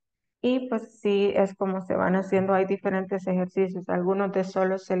 Y pues sí, es como se van haciendo, hay diferentes ejercicios, algunos de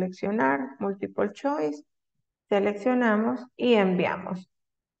solo seleccionar, multiple choice, seleccionamos y enviamos.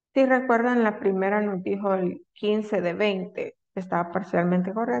 Si recuerdan, la primera nos dijo el 15 de 20, estaba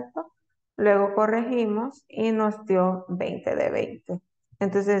parcialmente correcto, luego corregimos y nos dio 20 de 20.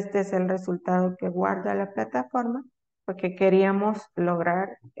 Entonces este es el resultado que guarda la plataforma porque queríamos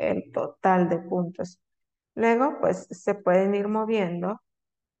lograr el total de puntos. Luego pues se pueden ir moviendo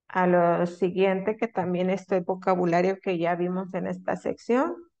a lo siguiente, que también es el vocabulario que ya vimos en esta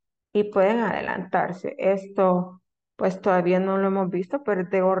sección, y pueden adelantarse. Esto, pues todavía no lo hemos visto, pero es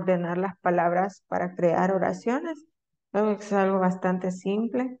de ordenar las palabras para crear oraciones. Es algo bastante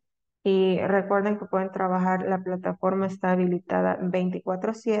simple. Y recuerden que pueden trabajar, la plataforma está habilitada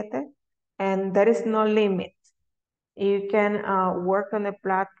 24/7, and there is no limit. You can work on the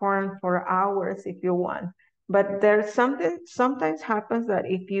platform for hours if you want. But there's sometimes happens that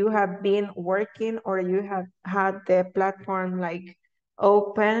if you have been working or you have had the platform like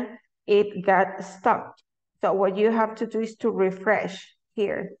open, it got stuck. So what you have to do is to refresh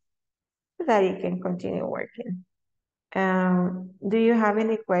here so that you can continue working. Do you have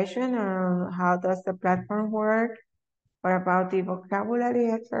any question on how does the platform work or about the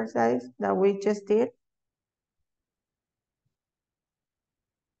vocabulary exercise that we just did?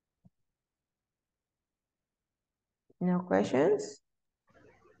 No questions?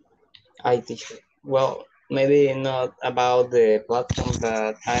 I teach. Well, maybe not about the platform,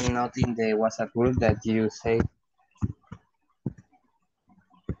 but I'm not in the WhatsApp group that you say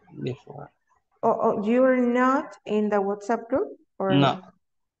before. Oh, you're not in the WhatsApp group? Or No,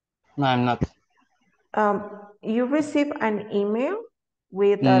 I'm not. You receive an email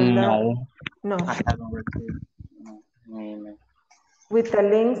with No. no, I haven't received no email. with the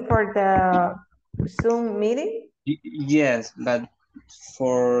link for the Zoom meeting? Yes, but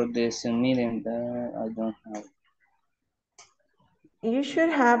for the Zoom meeting, I don't have. You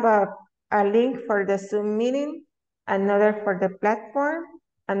should have a link for the Zoom meeting, another for the platform,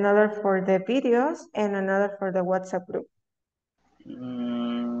 another for the videos, and another for the WhatsApp group.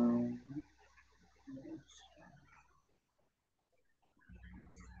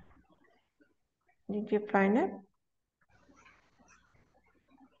 Did you find it?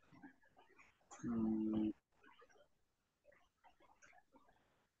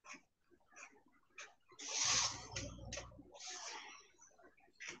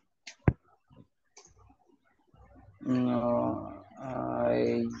 No,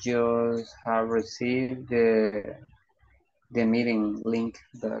 I just have received the meeting link.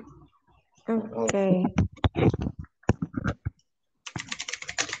 That Okay.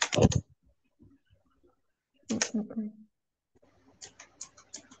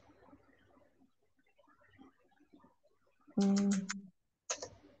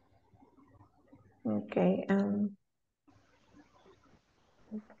 Okay.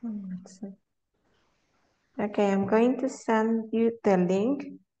 Let's see. Okay, I'm going to send you the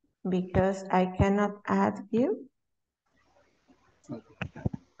link because I cannot add you.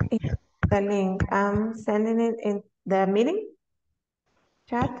 The link, I'm sending it in the meeting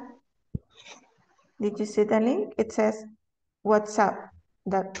chat. Did you see the link? It says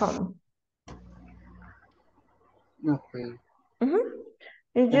whatsapp.com. Okay.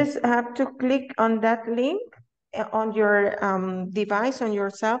 You just have to click on that link on your device, on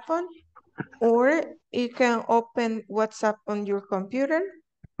your cell phone, or you can open WhatsApp on your computer.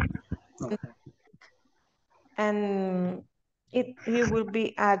 Okay. And you will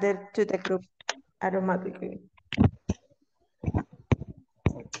be added to the group automatically.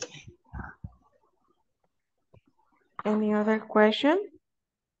 Any other question?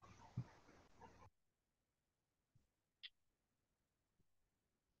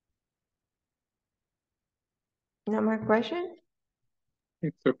 No more questions?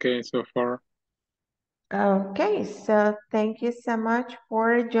 It's okay so far. Okay, so thank you so much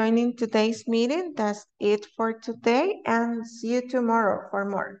for joining today's meeting. That's it for today, and see you tomorrow for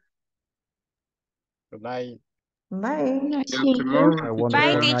more. Good night. Bye. See you tomorrow.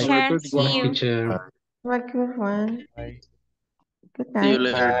 Bye, teacher. Good See you. Have a good one. Bye. Good See you night.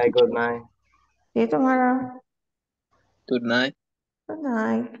 later. Bye, good night. See you tomorrow. Good night. Good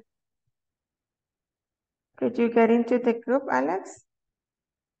night. Could you get into the group, Alex?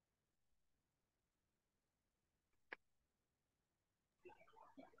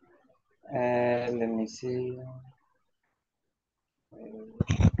 Let me see.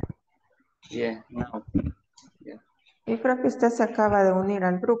 Yeah, no. Yeah. Yo creo que usted se acaba de unir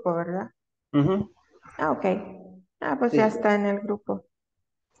al grupo, ¿verdad? Ah, ok. Ah, pues Sí. ya está en el grupo.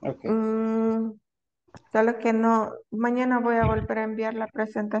 Okay. Solo que no, mañana voy a volver a enviar la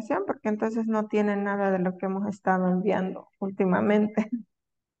presentación porque entonces no tiene nada de lo que hemos estado enviando últimamente.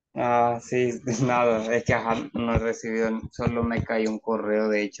 Ah, sí, nada, es que no he recibido, solo me cayó un correo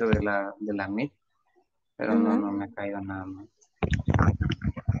de hecho de la Meet, pero no me ha caído nada más.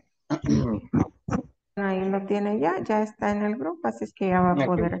 Ahí lo tiene ya está en el grupo, así es que ya va a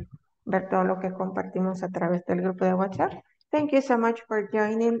poder ver todo lo que compartimos a través del grupo de WhatsApp. Thank you so much for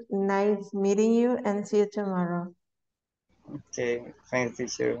joining. Nice meeting you and see you tomorrow. Okay, thanks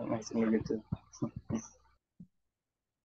teacher. Nice to meet you too.